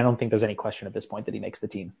I mean, I don't think there's any question at this point that he makes the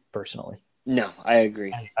team personally. No, I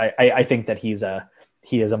agree. I think that he is a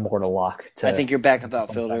mortal lock. I think your backup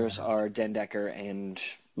outfielders are Den Decker and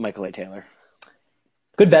Michael A. Taylor.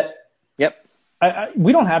 Good bet. Yep.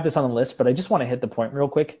 We don't have this on the list, but I just want to hit the point real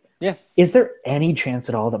quick. Yeah. Is there any chance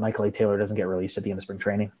at all that Michael A. Taylor doesn't get released at the end of spring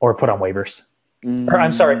training or put on waivers? Or,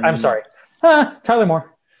 I'm sorry. Tyler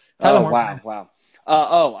Moore. Moore. Wow.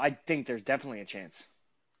 I think there's definitely a chance.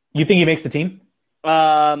 You think he makes the team?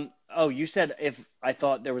 Oh, you said if I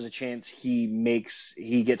thought there was a chance he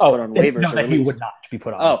gets put on waivers no, or that he released. would not be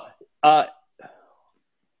put on. Oh,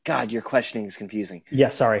 God, your questioning is confusing. Yeah,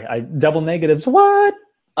 sorry. I double negatives. What?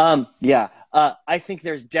 Yeah. I think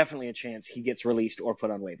there's definitely a chance he gets released or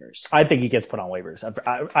put on waivers. I think he gets put on waivers.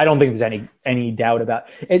 I don't think there's any doubt about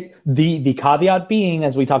it. The caveat being,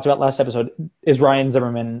 as we talked about last episode, is Ryan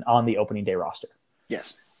Zimmerman on the opening day roster.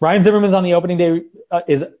 Yes. Ryan Zimmerman's on the opening day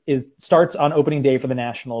starts on opening day for the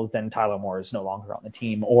Nationals. Then Tyler Moore is no longer on the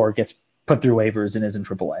team or gets put through waivers and is in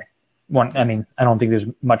AAA. I don't think there's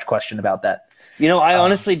much question about that. I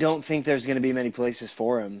honestly don't think there's going to be many places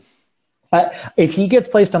for him. If he gets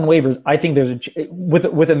placed on waivers, I think there's with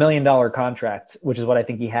 $1 million contract, which is what I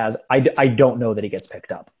think he has. I don't know that he gets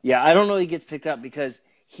picked up. Yeah, I don't know he gets picked up because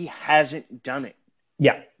he hasn't done it.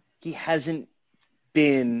 Yeah, he hasn't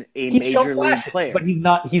been a major league player, but he's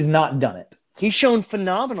not done it. He's shown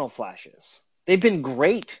phenomenal flashes. They've been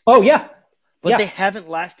great. Oh yeah. But they haven't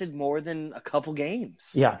lasted more than a couple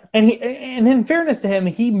games. Yeah, and in fairness to him,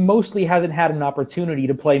 he mostly hasn't had an opportunity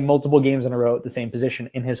to play multiple games in a row at the same position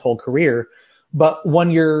in his whole career. But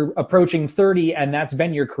when you're approaching 30 and that's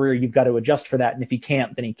been your career, you've got to adjust for that. And if he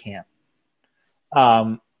can't, then he can't.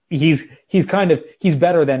 He's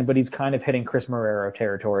better than, but he's kind of hitting Chris Marrero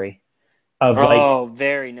territory.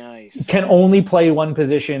 Very nice. Can only play one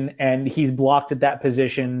position, and he's blocked at that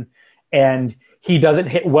position, and he doesn't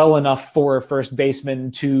hit well enough for a first baseman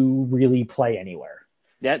to really play anywhere.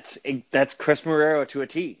 That's Chris Marrero to a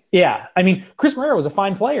T. Yeah. I mean, Chris Marrero was a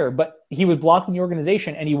fine player, but he was blocked in the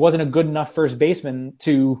organization, and he wasn't a good enough first baseman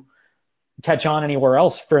to catch on anywhere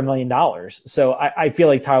else for $1 million. So I feel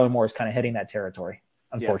like Tyler Moore is kind of hitting that territory,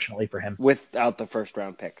 unfortunately for him. Without the first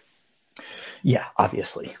round pick. Yeah,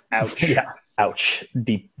 obviously. Ouch. Yeah. Ouch.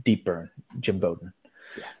 Deep burn. Jim Bowden.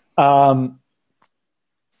 Yeah.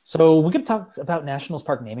 So we could talk about Nationals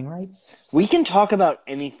Park naming rights. We can talk about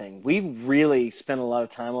anything. We've really spent a lot of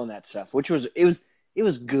time on that stuff, which was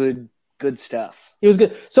good stuff. It was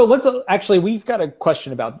good. So we've got a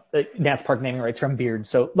question about the Nats Park naming rights from Beard.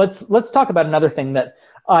 So let's talk about another thing that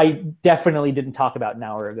I definitely didn't talk about an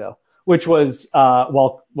hour ago, which was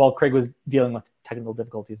while Craig was dealing with technical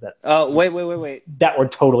difficulties that. Oh, wait. That were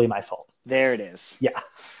totally my fault. There it is. Yeah.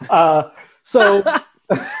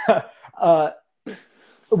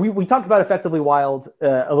 We talked about Effectively Wild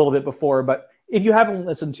a little bit before, but if you haven't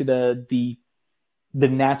listened to the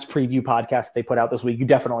Nats preview podcast they put out this week, you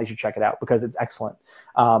definitely should check it out because it's excellent.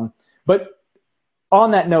 But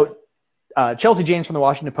on that note, Chelsea Janes from the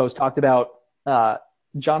Washington Post talked about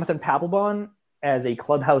Jonathan Papelbon as a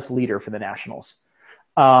clubhouse leader for the Nationals,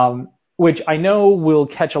 which I know will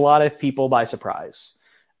catch a lot of people by surprise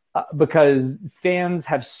because fans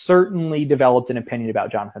have certainly developed an opinion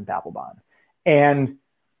about Jonathan Papelbon. And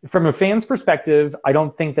from a fan's perspective, I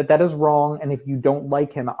don't think that is wrong. And if you don't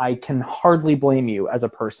like him, I can hardly blame you as a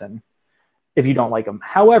person if you don't like him.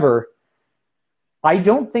 However, I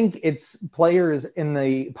don't think it's players in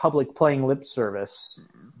the public playing lip service,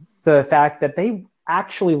 the fact that they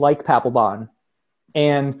actually like Papelbon.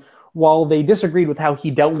 And while they disagreed with how he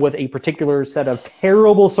dealt with a particular set of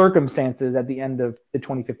terrible circumstances at the end of the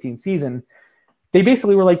 2015 season, they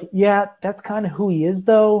basically were like, yeah, that's kind of who he is,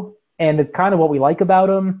 though. And it's kind of what we like about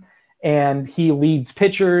him. And he leads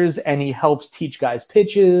pitchers and he helps teach guys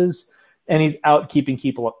pitches and he's out keeping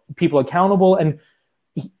people accountable. And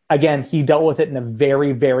he dealt with it in a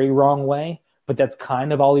very, very wrong way. But that's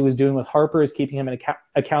kind of all he was doing with Harper is keeping him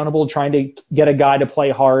accountable, trying to get a guy to play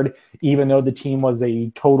hard, even though the team was a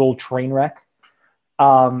total train wreck.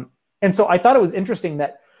 And so I thought it was interesting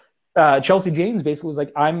that Chelsea Janes basically was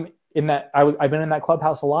like, I've been in that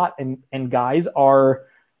clubhouse a lot and guys are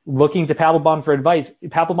looking to Papelbon for advice.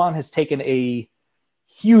 Papelbon has taken a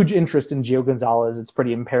huge interest in Gio Gonzalez. It's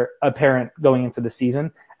pretty apparent going into the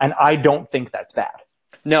season, and I don't think that's bad.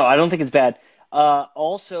 No, I don't think it's bad.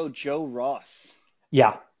 Also, Joe Ross.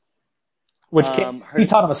 Yeah. Which he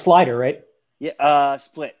taught him a slider, right? Yeah,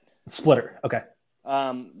 Splitter, okay.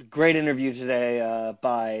 Great interview today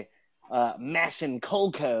by Masson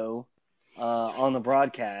Kolko on the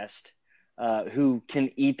broadcast. Who can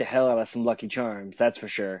eat the hell out of some Lucky Charms, that's for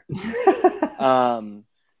sure.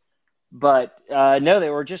 But they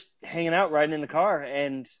were just hanging out riding in the car,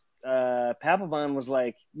 and Papelbon was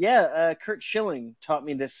like, Kurt Schilling taught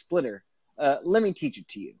me this splitter. Let me teach it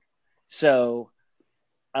to you. So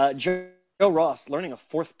Joe Ross learning a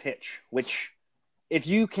fourth pitch, which if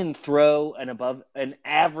you can throw an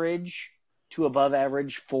average to above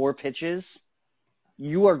average 4 pitches,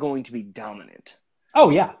 you are going to be dominant. Oh,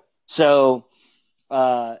 yeah. So,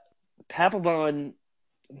 Papelbon,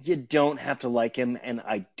 you don't have to like him, and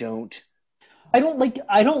I don't I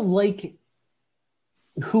don't like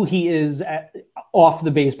who he is off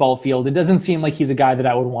the baseball field. It doesn't seem like he's a guy that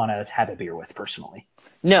I would want to have a beer with personally.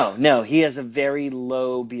 No, he has a very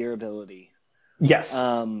low beer ability. Yes.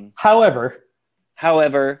 However,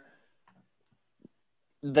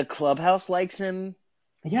 the clubhouse likes him.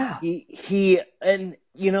 yeah. He and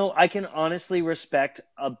I can honestly respect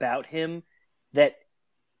about him that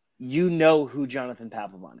who Jonathan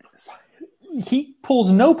Papelbon is. He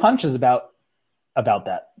pulls no punches about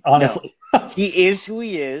that, honestly. No, he is who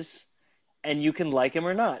he is, and you can like him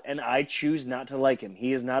or not. And I choose not to like him.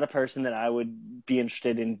 He is not a person that I would be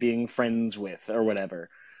interested in being friends with or whatever.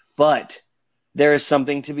 But there is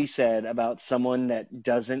something to be said about someone that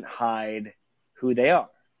doesn't hide who they are.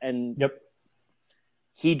 And Yep.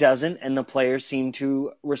 he doesn't, and the players seem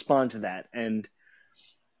to respond to that. And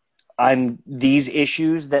these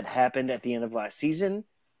issues that happened at the end of last season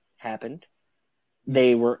happened.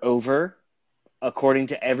 They were over, according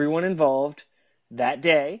to everyone involved, that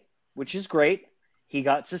day, which is great. He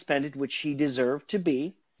got suspended, which he deserved to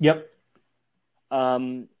be. Yep.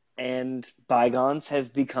 And bygones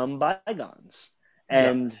have become bygones.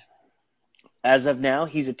 And as of now,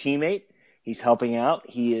 he's a teammate. He's helping out.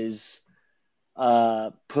 He is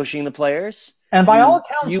pushing the players. And by all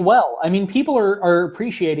accounts, well. I mean, people are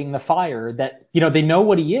appreciating the fire that, they know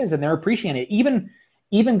what he is and they're appreciating it.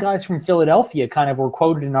 Even guys from Philadelphia kind of were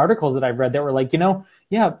quoted in articles that I've read that were like,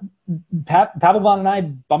 Papelbon and I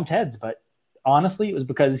bumped heads, but honestly, it was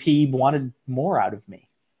because he wanted more out of me.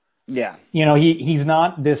 Yeah. He's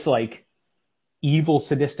not this like evil,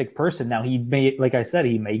 sadistic person. Now he may, like I said,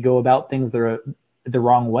 he may go about things the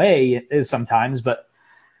wrong way sometimes, but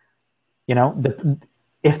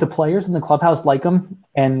if the players in the clubhouse like him,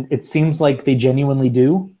 and it seems like they genuinely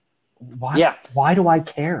do, why do I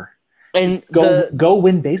care? And go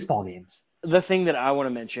win baseball games. The thing that I want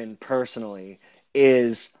to mention personally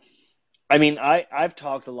is, I mean, I've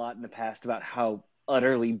talked a lot in the past about how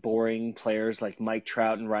utterly boring players like Mike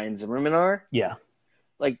Trout and Ryan Zimmerman are. Yeah.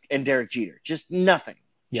 And Derek Jeter. Just nothing.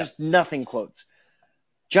 Yeah. Just nothing quotes.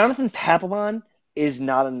 Jonathan Papelbon is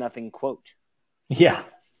not a nothing quote. Yeah.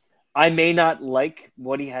 I may not like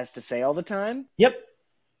what he has to say all the time. Yep.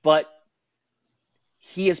 But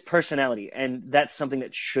he has personality, and that's something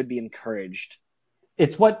that should be encouraged.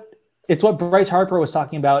 It's what Bryce Harper was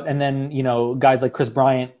talking about, and then guys like Chris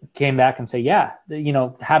Bryant came back and say,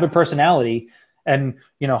 have a personality. And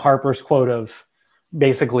Harper's quote of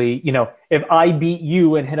basically, if I beat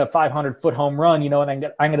you and hit a 500-foot home run, and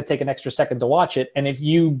I'm going to take an extra second to watch it, and if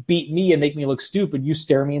you beat me and make me look stupid, you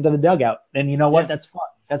stare me into the dugout. And you know what? That's fine.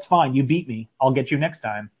 That's fine. You beat me. I'll get you next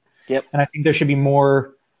time. Yep. And I think there should be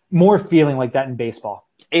more feeling like that in baseball.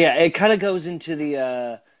 Yeah, it kind of goes into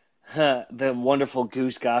the wonderful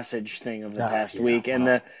Goose Gossage thing of the past week, and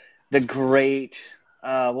the great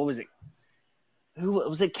what was it? Who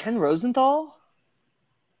was it? Ken Rosenthal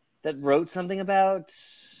that wrote something about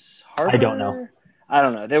Harper? I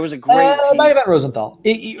don't know. There was a great piece. Might have been Rosenthal,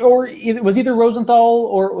 or it was either Rosenthal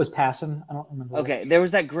or it was Passan. I don't remember. Okay, there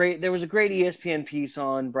was a great ESPN piece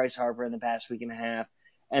on Bryce Harper in the past week and a half,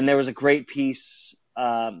 and there was a great piece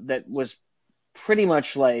that was pretty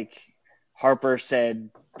much like Harper said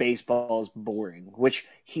baseball is boring, which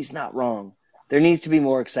he's not wrong. There needs to be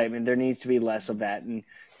more excitement. There needs to be less of that. And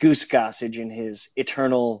Goose Gossage in his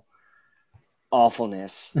eternal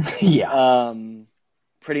awfulness. Yeah.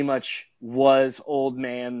 Pretty much was old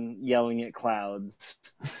man yelling at clouds.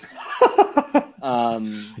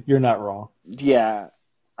 You're not wrong. Yeah.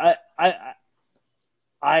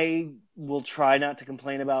 I will try not to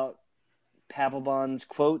complain about Papelbon's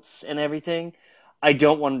quotes and everything. I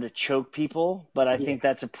don't want him to choke people, but I think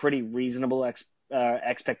that's a pretty reasonable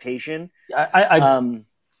expectation.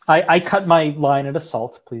 I cut my line at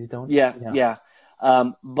assault. Please don't. Yeah.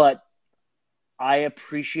 But I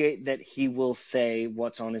appreciate that he will say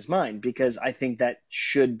what's on his mind, because I think that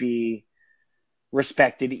should be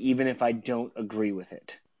respected even if I don't agree with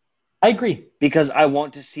it. I agree. Because I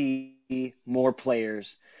want to see more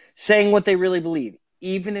players saying what they really believe,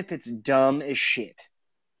 even if it's dumb as shit.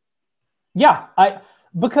 Yeah,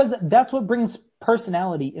 because that's what brings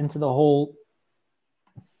personality into the whole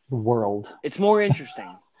world. It's more interesting.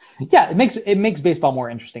 Yeah, it makes baseball more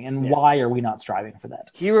interesting. And why are we not striving for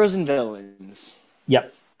that? Heroes and villains.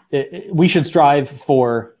 Yep. We should strive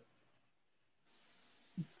for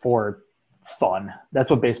fun. That's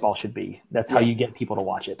what baseball should be. That's how you get people to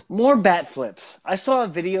watch it. More bat flips. I saw a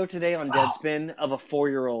video today on Deadspin of a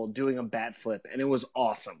 4-year-old doing a bat flip, and it was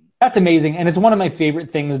awesome. That's amazing. And it's one of my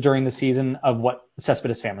favorite things during the season of what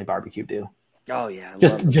Cespedes Family Barbecue do. Oh, yeah.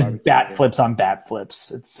 Just bat flips on bat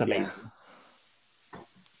flips. It's amazing.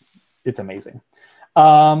 it's amazing.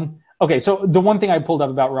 Okay, so the one thing I pulled up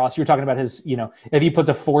about Ross, you were talking about his, if he puts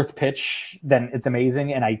a fourth pitch, then it's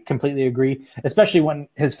amazing, and I completely agree, especially when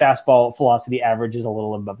his fastball velocity average is a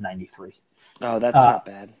little above 93. Oh, that's not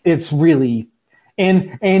bad. It's really,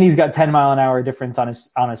 and he's got 10-mile-an-hour difference on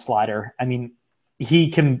his slider. I mean, he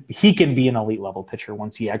can be an elite level pitcher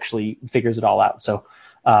once he actually figures it all out. So,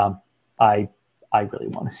 I really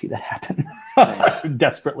want to see that happen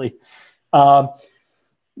desperately. Lucas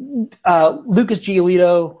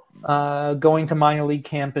Giolito going to minor league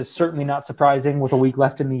camp is certainly not surprising with a week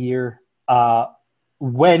left in the year.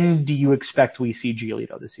 When do you expect we see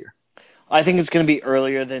Giolito this year? I think it's going to be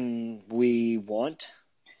earlier than we want.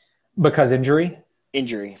 Because injury?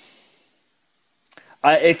 Injury.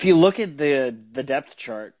 If you look at the depth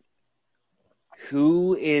chart,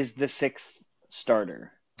 who is the sixth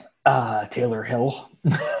starter? Taylor Hill.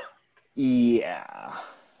 Yeah.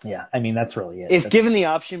 Yeah, I mean, that's really it. If given the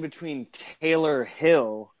option between Taylor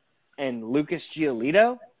Hill and Lucas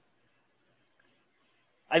Giolito,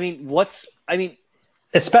 what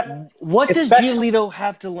does Giolito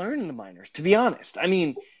have to learn in the minors, to be honest? I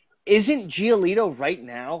mean, isn't Giolito right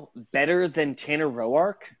now better than Tanner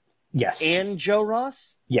Roark? Yes. And Joe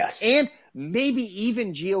Ross? Yes. And maybe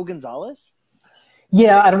even Gio Gonzalez?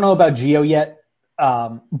 Yeah, I don't know about Gio yet,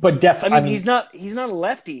 but definitely. He's not a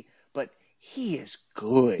lefty, but he is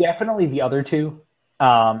good. Definitely the other two.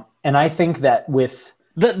 And I think that with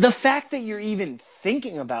the fact that you're even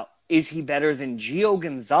thinking about, is he better than Gio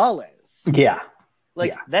Gonzalez? Yeah.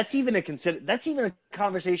 That's even a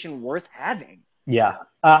conversation worth having. Yeah.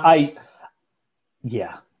 I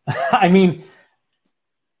mean,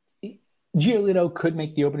 Giolito could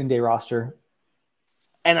make the opening day roster.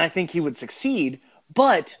 And I think he would succeed,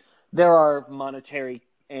 but there are monetary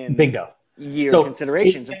and bingo year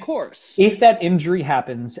considerations, of course. If that injury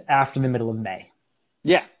happens after the middle of May.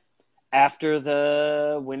 Yeah. After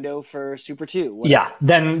the window for Super 2. Whatever. Yeah,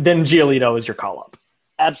 then Giolito is your call-up.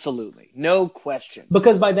 Absolutely. No question.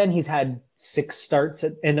 Because by then he's had 6 starts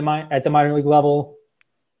at the minor league level.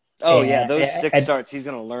 Oh, yeah, those 6 starts, he's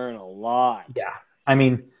going to learn a lot. Yeah, I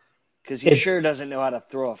mean... Because he sure doesn't know how to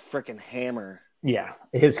throw a frickin' hammer. Yeah,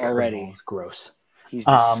 his already is gross. He's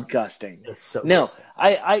disgusting. It's so no,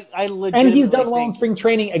 I legitimately and he's done well in spring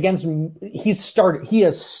training against. He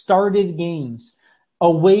has started games,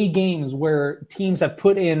 away games where teams have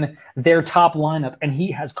put in their top lineup, and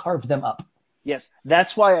he has carved them up. Yes,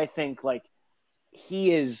 that's why I think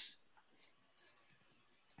he is.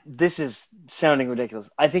 This is sounding ridiculous.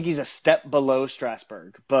 I think he's a step below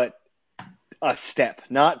Strasburg, but a step,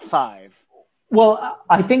 not 5. Well,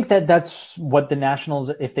 I think that's what the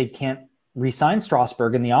Nationals, if they can't re-sign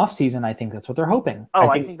Strasburg in the offseason, I think that's what they're hoping.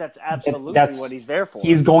 I think that's absolutely what he's there for.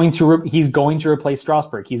 He's going to replace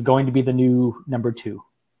Strasburg. He's going to be the new number 2.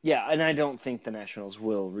 Yeah, and I don't think the Nationals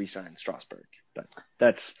will re-sign Strasburg. But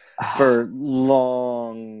that's for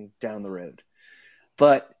long down the road.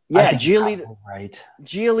 But yeah,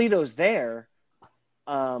 Giolito's there,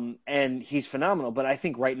 and he's phenomenal. But I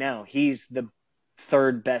think right now he's the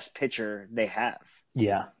 3rd best pitcher they have.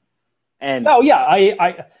 Yeah. And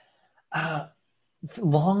I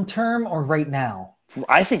long term or right now?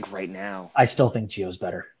 I think right now. I still think Gio's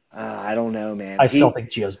better. I don't know, man. I still think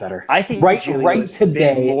Gio's better. I think right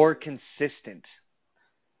today been more consistent.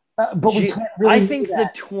 But we can't really. I think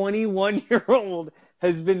the 21-year-old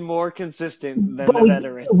has been more consistent than the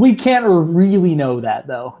veteran. We can't really know that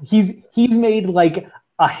though. He's made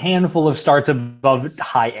a handful of starts above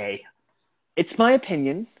high A. It's my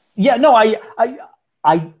opinion. Yeah, no,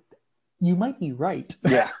 you might be right.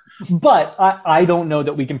 Yeah. But I don't know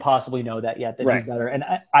that we can possibly know that yet, that he's better. And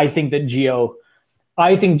I think that Gio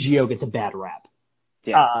gets a bad rap.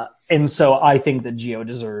 Yeah. And so I think that Gio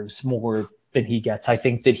deserves more than he gets. I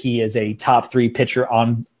think that he is a top 3 pitcher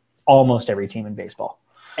on almost every team in baseball.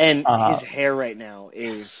 And his hair right now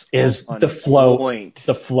is the flow. Point.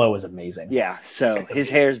 The flow is amazing. Yeah, so his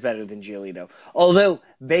hair is better than Giolito. Although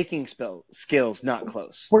baking skills not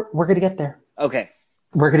close. We're going to get there. Okay.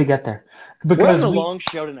 We're going to get there. Because we're having a long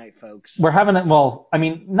show tonight, folks. We're having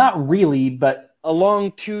not really, but a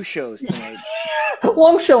long 2 shows tonight.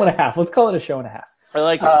 Long show and a half. Let's call it a show and a half. I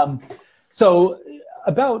like it. So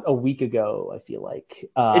about a week ago, I feel like.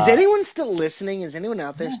 Is anyone still listening? Is anyone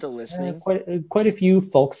out there still listening? Quite a few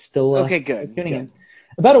folks still. Okay, good. Tuning in.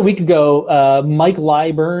 About a week ago, Mike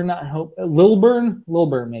Lilburn,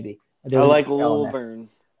 maybe. I like Lilburn.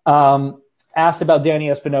 Asked about Danny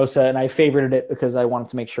Espinosa, and I favorited it because I wanted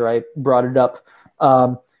to make sure I brought it up.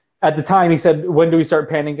 At the time, he said, when do we start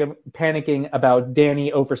panicking about Danny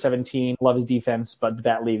 0 for 17, love his defense, but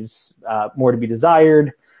that leaves more to be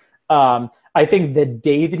desired. I think the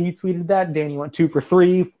day that he tweeted that, Danny went 2 for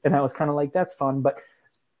 3, and I was kind of like, that's fun. But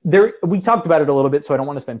we talked about it a little bit, so I don't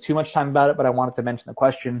want to spend too much time about it, but I wanted to mention the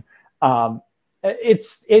question.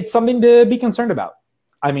 It's something to be concerned about.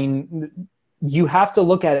 I mean, you have to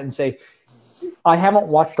look at it and say, I haven't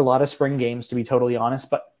watched a lot of spring games, to be totally honest,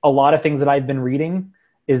 but a lot of things that I've been reading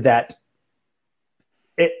is that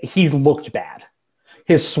he's looked bad.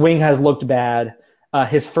 His swing has looked bad.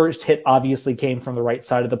 His first hit obviously came from the right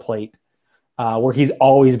side of the plate, where he's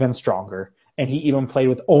always been stronger. And he even played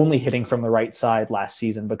with only hitting from the right side last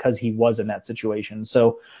season because he was in that situation.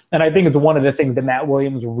 So, and I think it's one of the things that Matt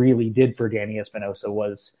Williams really did for Danny Espinosa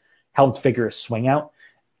was helped figure his swing out.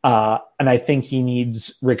 And I think he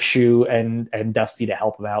needs Rick Shue and Dusty to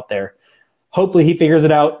help him out there. Hopefully he figures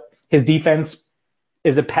it out. His defense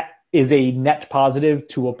is a net positive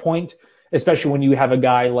to a point, especially when you have a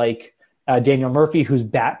guy like Daniel Murphy, whose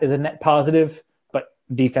bat is a net positive, but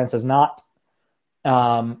defense is not.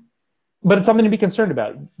 But it's something to be concerned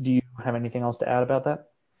about. Do you have anything else to add about that?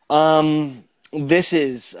 This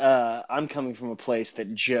is I'm coming from a place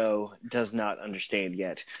that Joe does not understand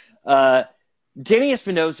yet. Danny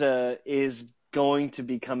Espinosa is going to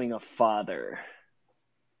becoming a father.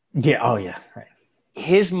 Yeah. Oh, yeah. Right.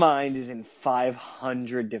 His mind is in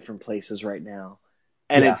 500 different places right now,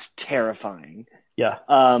 and it's terrifying. Yeah.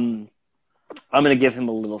 I'm going to give him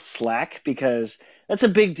a little slack because that's a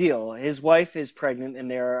big deal. His wife is pregnant, and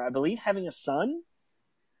they're, I believe, having a son.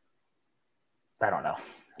 I don't know.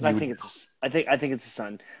 I think it's a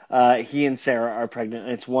son. He and Sarah are pregnant,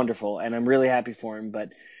 and it's wonderful, and I'm really happy for him.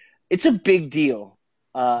 But it's a big deal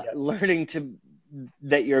learning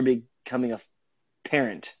that you're becoming a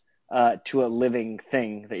parent to a living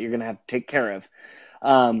thing that you're going to have to take care of.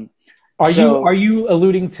 Are you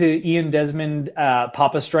alluding to Ian Desmond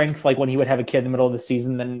Papa strength, like when he would have a kid in the middle of the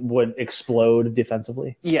season, then would explode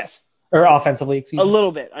defensively? Yes. Or offensively, excuse me? A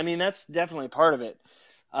little bit. I mean, that's definitely part of it.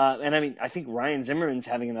 And I mean, I think Ryan Zimmerman's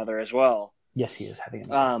having another as well. Yes, he is having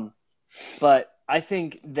another. But I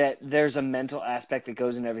think that there's a mental aspect that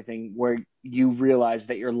goes in everything where you realize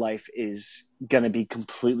that your life is going to be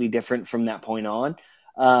completely different from that point on.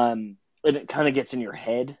 And it kind of gets in your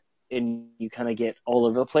head and you kind of get all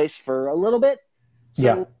over the place for a little bit.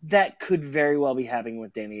 So that could very well be happening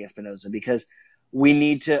with Danny Espinosa because we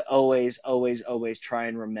need to always, always, always try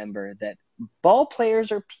and remember that ball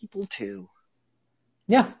players are people too.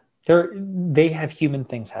 Yeah. They have human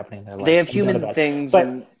things happening in their life. They have human things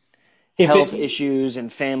and health issues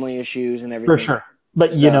and family issues and everything. For sure.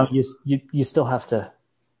 But you still have to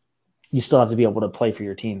be able to play for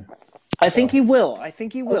your team. I think he will.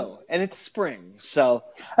 And it's spring. So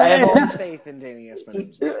I have all the faith in Danny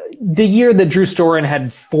Espinosa. The year that Drew Storen had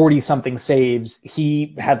 40-something saves,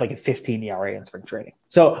 he had like a 15 ERA in spring training.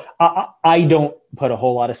 So I don't put a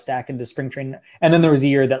whole lot of stack into spring training. And then there was a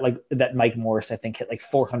year that Mike Morris, I think, hit like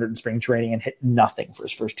 400 in spring training and hit nothing for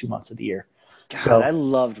his first 2 months of the year. God, I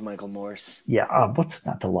loved Michael Morris. Yeah, what's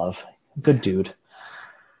not to love? Good dude.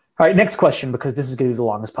 All right, next question, because this is going to be the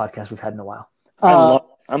longest podcast we've had in a while.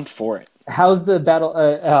 I'm for it. How's the battle?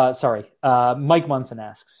 Mike Munson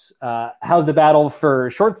asks, how's the battle for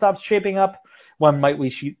shortstops shaping up? When might we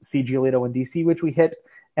see Giolito in DC, which we hit?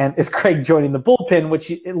 And is Craig joining the bullpen,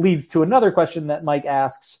 which it leads to another question that Mike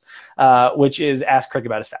asks, which is ask Craig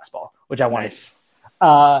about his fastball, which I want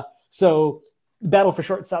to. So battle for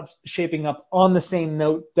shortstops shaping up. On the same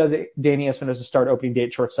note, does Danny Espinosa start opening day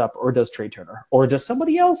at shortstop, or does Trey Turner, or does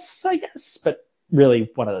somebody else? I guess, but really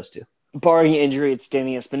one of those two. Barring injury, it's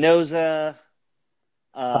Danny Espinosa.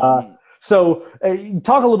 So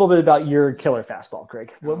talk a little bit about your killer fastball,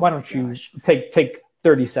 Craig. Why don't you take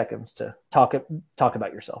 30 seconds to talk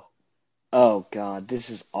about yourself? Oh, God, this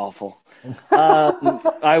is awful.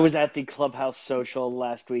 I was at the Clubhouse Social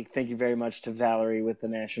last week. Thank you very much to Valerie with the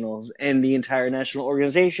Nationals and the entire National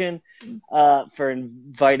organization for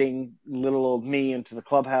inviting little old me into the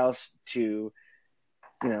clubhouse to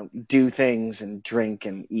do things and drink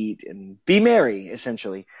and eat and be merry,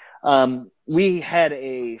 essentially. We had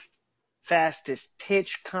a fastest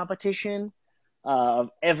pitch competition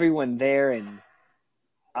of everyone there, and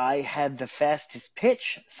I had the fastest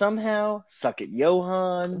pitch somehow. Suck it,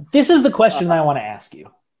 Johan. This is the question I want to ask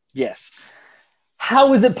you. Yes.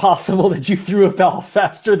 How is it possible that you threw a ball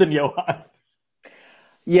faster than Johan?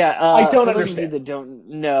 Yeah, I don't understand. For those of you that don't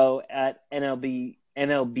know, at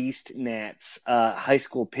NL Beast Nats, high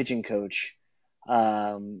school pitching coach,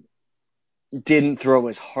 didn't throw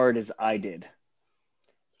as hard as I did.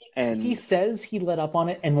 And he says he let up on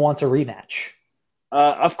it and wants a rematch.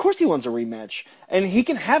 Of course he wants a rematch, and he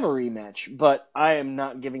can have a rematch, but I am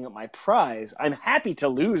not giving up my prize. I'm happy to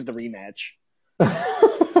lose the rematch.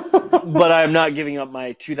 but I'm not giving up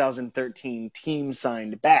my 2013 team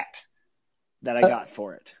signed bat that I got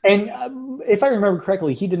for it. And if I remember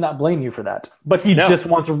correctly, he did not blame you for that, but he just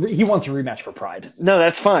wants a rematch for pride. No,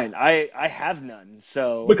 that's fine. I have none,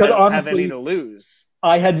 so because I don't honestly, have any to lose.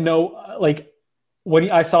 I had no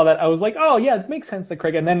when I saw that, I was like, oh yeah, it makes sense that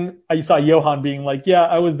Craig. And then I saw Johan being like, yeah,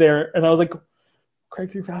 I was there, and I was like,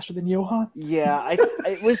 Craig threw faster than Johan. Yeah,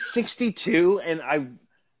 it was 62, and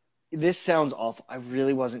this sounds awful. I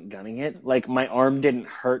really wasn't gunning it. Like, my arm didn't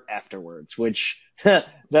hurt afterwards, which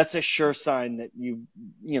that's a sure sign that you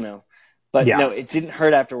know. But no, it didn't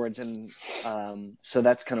hurt afterwards, and so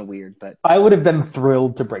that's kind of weird. But I would have been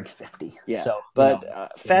thrilled to break 50. Yeah, so,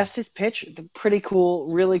 fastest pitch, pretty cool,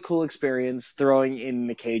 really cool experience throwing in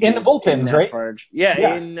the cages. In the bullpens, right? Park.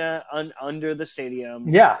 Yeah, in under the stadium.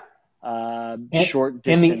 Yeah. Short distance.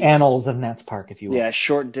 In the annals of Nats Park, if you will. Yeah,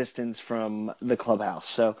 short distance from the clubhouse.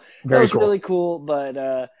 So Very that was cool. really cool.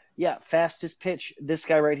 But fastest pitch. This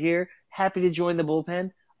guy right here, happy to join the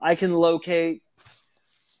bullpen. I can locate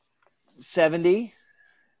 70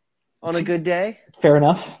 on a good day. Fair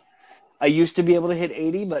enough. I used to be able to hit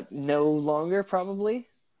 80, but no longer probably.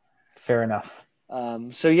 Fair enough.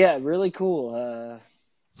 So yeah, really cool.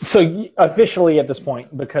 So officially at this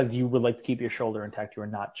point, because you would like to keep your shoulder intact, you are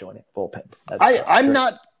not joining the bullpen. I'm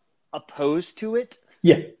not opposed to it.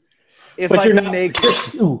 Yeah. But you're not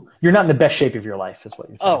in the best shape of your life, is what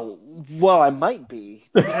you're saying. Oh, well, I might be.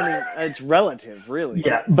 It's relative, really.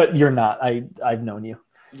 Yeah, but you're not. I've known you.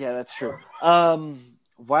 Yeah, that's true.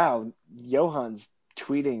 Wow, Johan's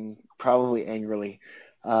tweeting probably angrily.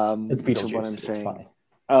 It's Beetlejuice. To what I'm saying. It's funny.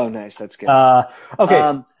 Oh, nice. That's good.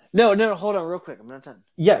 Okay. No, hold on real quick. I'm not done.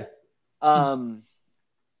 Yeah. Yeah,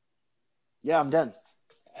 I'm done.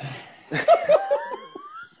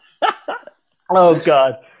 Oh,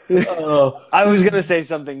 God. Oh. I was going to say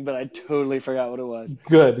something, but I totally forgot what it was.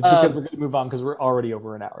 Good, because we're going to move on because we're already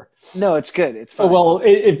over an hour. No, it's good. It's fine. Well,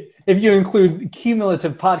 if you include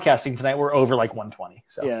cumulative podcasting tonight, we're over like 120.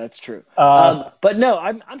 So yeah, that's true. But no,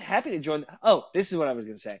 I'm happy to join. Oh, this is what I was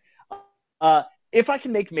going to say. If I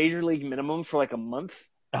can make major league minimum for like a month,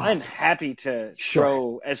 I'm happy to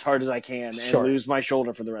throw as hard as I can and lose my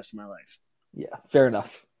shoulder for the rest of my life. Yeah, fair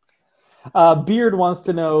enough. Beard wants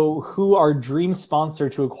to know who our dream sponsor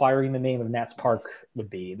to acquiring the name of Nats Park would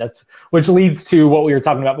be. Which leads to what we were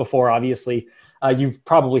talking about before. Obviously, you've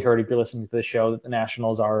probably heard if you're listening to the show that the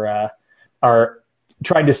Nationals are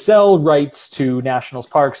trying to sell rights to Nationals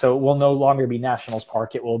Park, so it will no longer be Nationals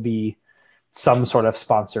Park. It will be some sort of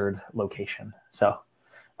sponsored location. So,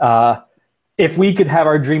 if we could have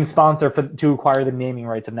our dream sponsor to acquire the naming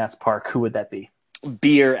rights of Nats Park, who would that be?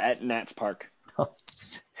 Beer at Nats Park.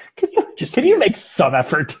 Can you make some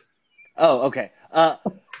effort? Oh, okay.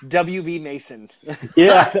 WB Mason.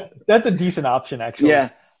 Yeah, that's a decent option, actually. Yeah.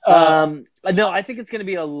 No, I think it's going to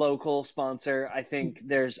be a local sponsor. I think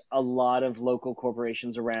there's a lot of local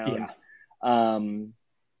corporations around,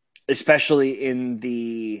 especially in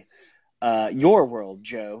the your world,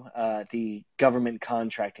 Joe, the government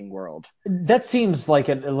contracting world. That seems like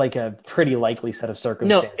a pretty likely set of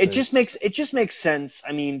circumstances. No, it just makes sense.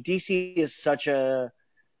 I mean, DC is such a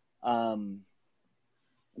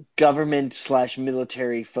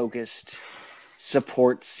government/military focused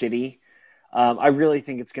support city. I really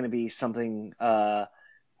think it's going to be something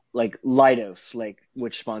like Leidos,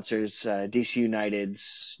 which sponsors DC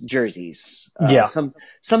United's jerseys.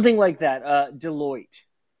 Something like that. Deloitte.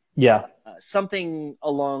 Yeah. Something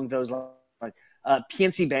along those lines.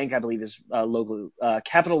 PNC Bank, I believe, is local.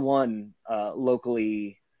 Capital One,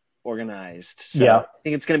 locally organized. So I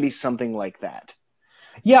think it's going to be something like that.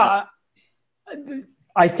 Yeah.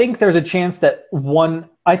 I think there's a chance that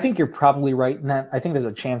I think you're probably right in that. I think there's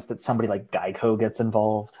a chance that somebody like Geico gets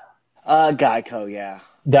involved. Geico, yeah.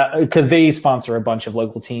 Because they sponsor a bunch of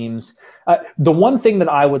local teams. The one thing that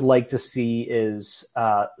I would like to see is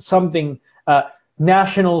something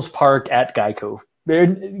Nationals Park at Geico.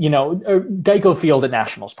 Geico Field at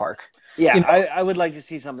Nationals Park. Yeah, I would like to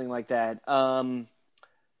see something like that.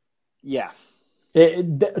 Yeah.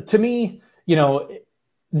 To me,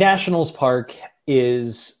 Nationals Park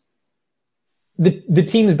is the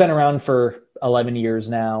team's been around for 11 years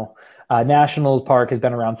now. Nationals Park has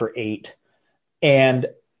been around for 8. And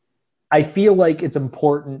I feel like it's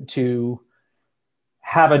important to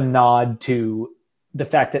have a nod to the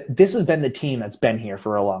fact that this has been the team that's been here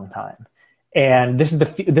for a long time. And this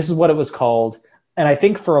is what it was called. And I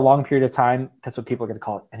think for a long period of time, that's what people are going to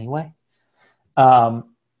call it anyway.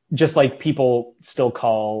 Just like people still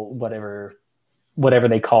call whatever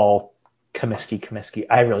they call Comiskey.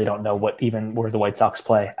 I really don't know where the White Sox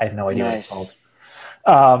play. I have no idea what it's called.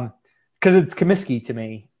 Because it's Comiskey to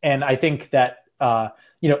me. And I think that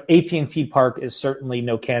AT&T Park is certainly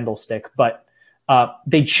no candlestick, but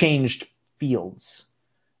they changed fields.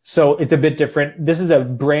 So it's a bit different. This is a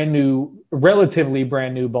relatively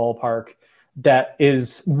brand new ballpark that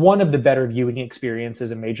is one of the better viewing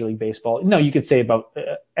experiences in Major League Baseball. No, you could say about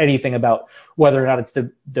anything about whether or not it's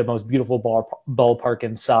the most beautiful ballpark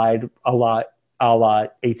inside, a la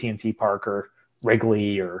AT&T Park or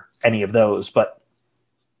Wrigley or any of those. But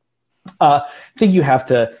I think you have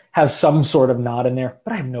to have some sort of nod in there.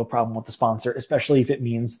 But I have no problem with the sponsor, especially if it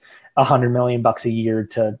means $100 million a year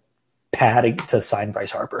to sign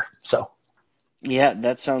Bryce Harper. So, yeah,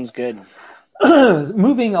 that sounds good.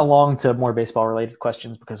 Moving along to more baseball-related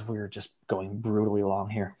questions because we're just going brutally long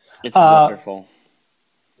here. It's wonderful.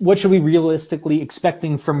 What should we realistically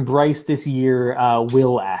expecting from Bryce this year?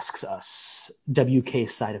 Will asks us. WK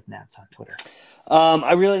side of Nats on Twitter.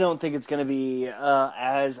 I really don't think it's going to be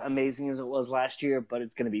as amazing as it was last year, but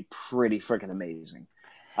it's going to be pretty freaking amazing.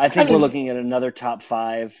 I think we're looking at another top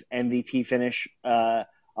 5 MVP finish.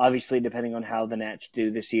 Obviously, depending on how the Nats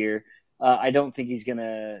do this year, I don't think he's going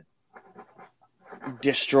to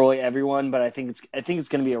destroy everyone, but I think it's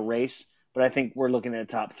going to be a race. But I think we're looking at a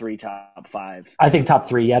top 3, top 5. I think top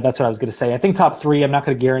 3. Yeah, that's what I was going to say. I think top 3. I'm not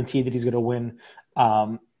going to guarantee that he's going to win,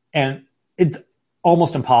 and it's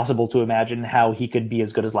almost impossible to imagine how he could be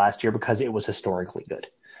as good as last year because it was historically good.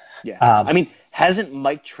 Yeah, I mean, hasn't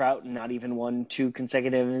Mike Trout not even won 2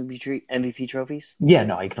 consecutive MVP trophies? Yeah,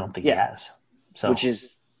 no, I don't think he has. So, which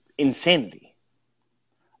is insanity.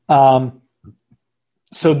 So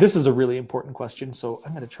this is a really important question, so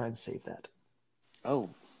I'm going to try and save that. Oh.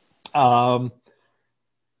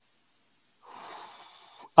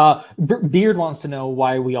 Beard wants to know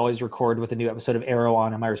why we always record with a new episode of Arrow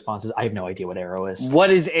on, and my response is I have no idea what Arrow is.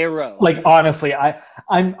 What is Arrow? Like, honestly,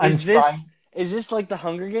 I'm trying. Is this like the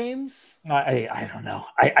Hunger Games? I don't know.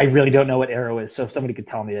 I really don't know what Arrow is, so if somebody could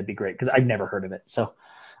tell me, that'd be great, because I've never heard of it. So,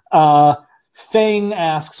 Fang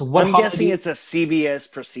asks, I'm guessing it's a CBS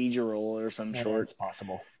procedural or some sort. It's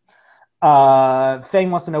possible.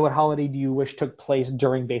 Fang wants to know, what holiday do you wish took place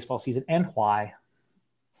during baseball season and why?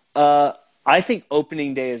 I think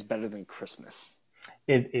opening day is better than Christmas.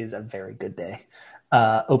 It is a very good day.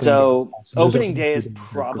 Opening day is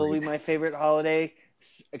probably my favorite holiday.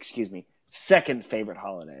 Excuse me. Second favorite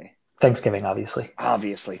holiday. Thanksgiving, obviously.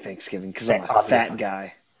 Obviously Thanksgiving, because I'm a fat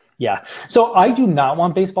guy. Yeah. So I do not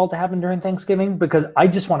want baseball to happen during Thanksgiving because I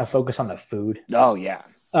just want to focus on the food. Oh, yeah.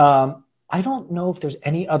 I don't know if there's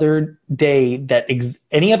any other day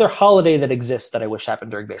any other holiday that exists that I wish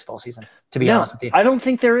happened during baseball season, to be honest with you. I don't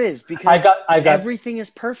think there is, because everything is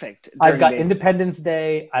perfect. I've got baseball. Independence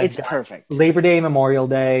Day. It's perfect. Labor Day, Memorial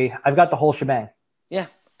Day. I've got the whole shebang. Yeah.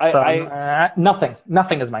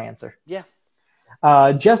 Nothing is my answer. Yeah.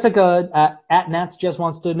 Jessica at Nats just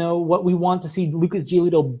wants to know what we want to see Lucas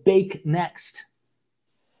Giolito bake next.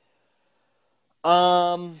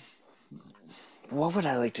 What would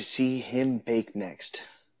I like to see him bake next?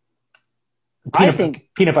 I think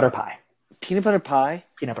peanut butter pie. Peanut butter pie?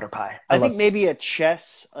 Peanut butter pie. I think maybe a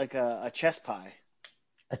chess, like a chess pie.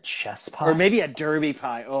 A chess pie? Or maybe a derby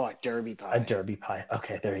pie. Oh, a derby pie. A derby pie.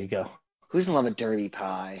 Okay, there you go. Who doesn't love a derby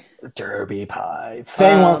pie? Derby pie.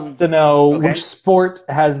 Faye wants to know which sport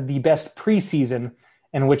has the best preseason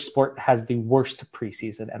and which sport has the worst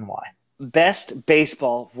preseason and why. Best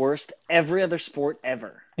baseball, worst every other sport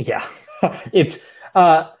ever. Yeah. It's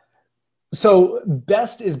so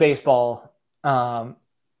best is baseball because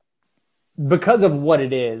of what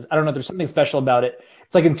it is. I don't know. There's something special about it.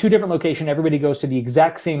 It's like in 2 different locations. Everybody goes to the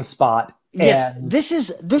exact same spot. Yes, this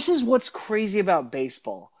is what's crazy about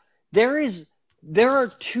baseball. There are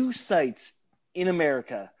 2 sites in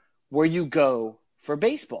America where you go for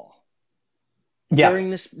baseball. Yeah.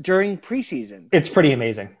 During preseason. It's pretty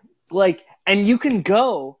amazing. And you can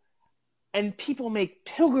go, and people make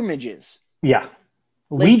pilgrimages. Yeah.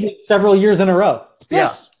 We did several years in a row.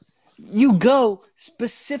 Yes. Yeah. You go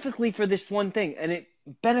specifically for this one thing, and it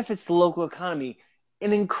benefits the local economy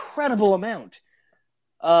an incredible amount.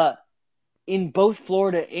 In both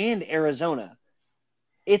Florida and Arizona.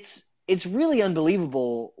 It's really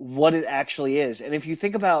unbelievable what it actually is. And if you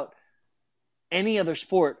think about any other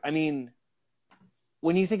sport, I mean,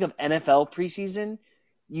 when you think of NFL preseason,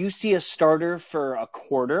 you see a starter for a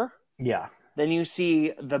quarter. Yeah. Then you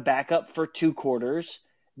see the backup for 2 quarters.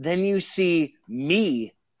 Then you see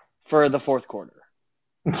me for the 4th quarter.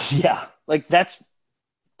 Yeah. That's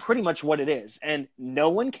pretty much what it is. And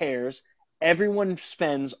no one cares. Everyone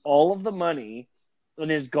spends all of the money and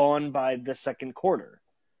is gone by the 2nd quarter.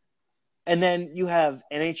 And then you have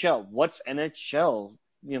NHL. What's NHL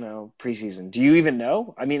preseason? Do you even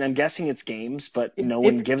know? I mean, I'm guessing it's games, but no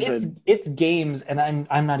one gives it's games, and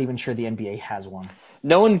I'm not even sure the NBA has one.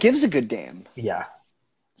 No one gives a good damn. Yeah.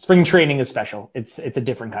 Spring training is special. It's a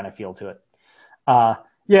different kind of feel to it. So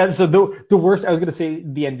the worst, I was going to say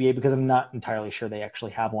the NBA because I'm not entirely sure they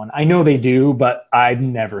actually have one. I know they do, but I've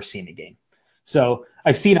never seen a game. So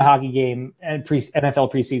I've seen a hockey game and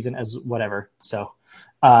NFL preseason as whatever. So,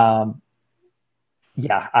 baseball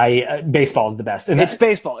is the best. And it's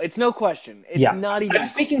baseball. It's no question. It's not even. I'm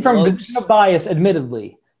speaking from a bias,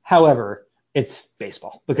 admittedly. However, it's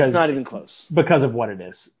baseball because it's not even close because of what it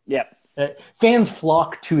is. Yeah. Fans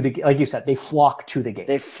flock to the, like you said, they flock to the game.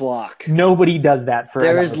 They flock. Nobody does that for.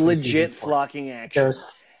 There is legit flocking action. There's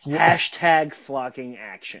hashtag flocking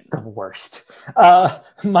action. The worst.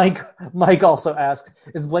 Mike also asks,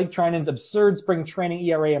 is Blake Trinan's absurd spring training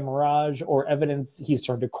ERA a mirage or evidence he's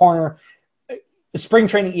turned a corner? Spring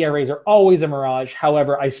training ERAs are always a mirage.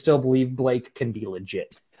 However, I still believe Blake can be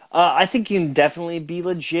legit. I think he can definitely be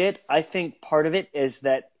legit. I think part of it is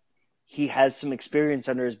that he has some experience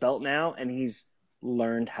under his belt now, and he's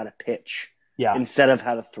learned how to pitch instead of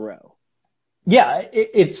how to throw. Yeah,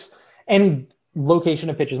 and location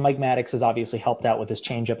of pitches. Mike Maddox has obviously helped out with his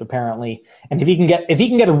changeup, apparently. And if he can get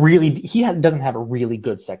doesn't have a really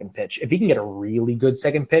good second pitch. If he can get a really good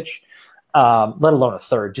second pitch, let alone a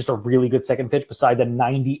third, just a really good second pitch besides a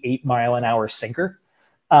 98-mile-an-hour sinker,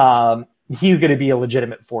 he's going to be a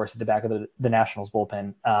legitimate force at the back of the Nationals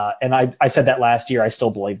bullpen. And I said that last year. I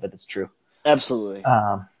still believe that it's true. Absolutely.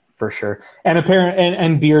 For sure.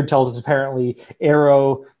 And Beard tells us apparently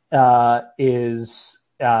Arrow is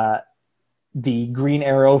the Green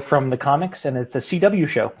Arrow from the comics, and it's a CW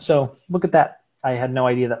show. So look at that. I had no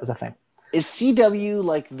idea that was a thing. Is CW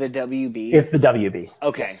like the WB? It's the WB.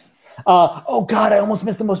 Okay. Yes. Oh, God, I almost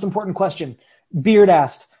missed the most important question. Beard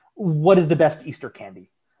asked, what is the best Easter candy?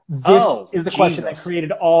 This is the question that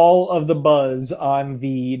created all of the buzz on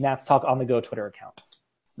the Nats Talk on the Go Twitter account.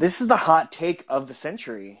 This is the hot take of the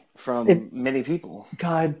century from many people.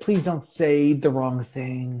 God, please don't say the wrong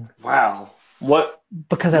thing. Wow. What?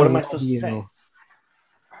 Because what am I supposed to say?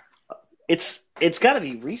 It's got to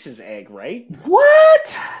be Reese's egg, right?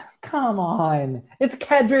 What? Come on. It's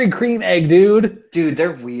Cadbury cream egg, dude. Dude,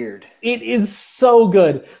 they're weird. It is so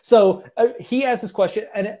good. So he asked this question,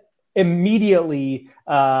 and immediately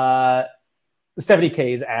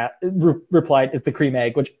 70K's replied, it's the cream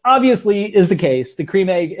egg, which obviously is the case. The cream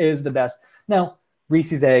egg is the best. Now,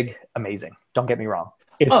 Reese's egg, amazing. Don't get me wrong.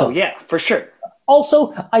 Yeah, for sure.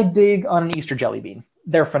 Also, I dig on an Easter jelly bean.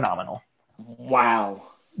 They're phenomenal. Wow.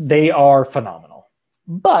 They are phenomenal.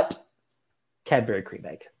 But Cadbury cream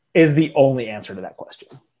egg is the only answer to that question.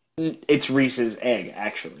 It's Reese's egg,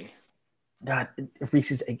 actually. God,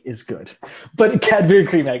 Reese's egg is good. But Cadbury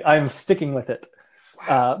cream egg, I'm sticking with it.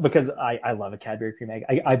 Because I love a Cadbury cream egg.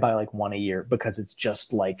 I buy like one a year because it's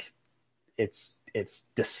just like, it's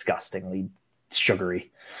disgustingly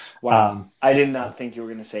sugary. Wow. I did not think you were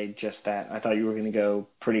going to say just that. I thought you were going to go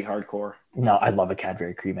pretty hardcore. No, I love a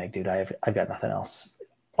Cadbury cream egg, dude. I've got nothing else.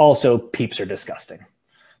 Also, Peeps are disgusting.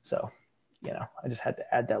 So, I just had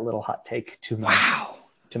to add that little hot take to my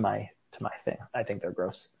thing. I think they're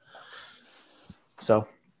gross. So,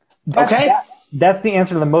 that's the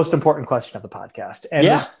answer to the most important question of the podcast. And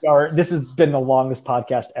this has been the longest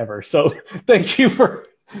podcast ever. So, thank you for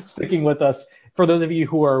sticking with us. For those of you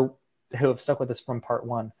who have stuck with us from part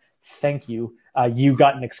one, thank you. You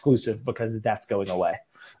got an exclusive because that's going away.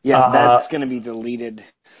 Yeah, that's going to be deleted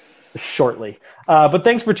shortly. But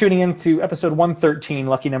thanks for tuning in to episode 113,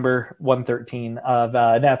 lucky number 113 of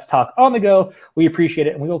Nats Talk on the Go. We appreciate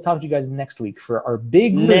it, and we will talk to you guys next week for our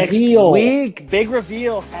big reveal. Next week, big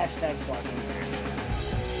reveal, hashtag flocking.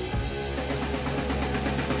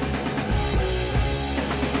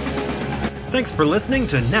 Thanks for listening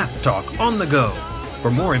to Nats Talk on the Go.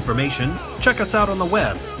 For more information, check us out on the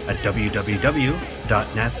web at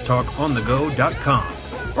www.natstalkonthego.com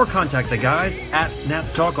or contact the guys at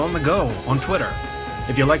Nats Talk on the Go on Twitter.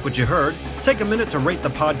 If you like what you heard, take a minute to rate the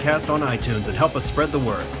podcast on iTunes and help us spread the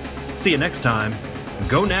word. See you next time.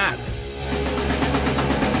 Go Nats!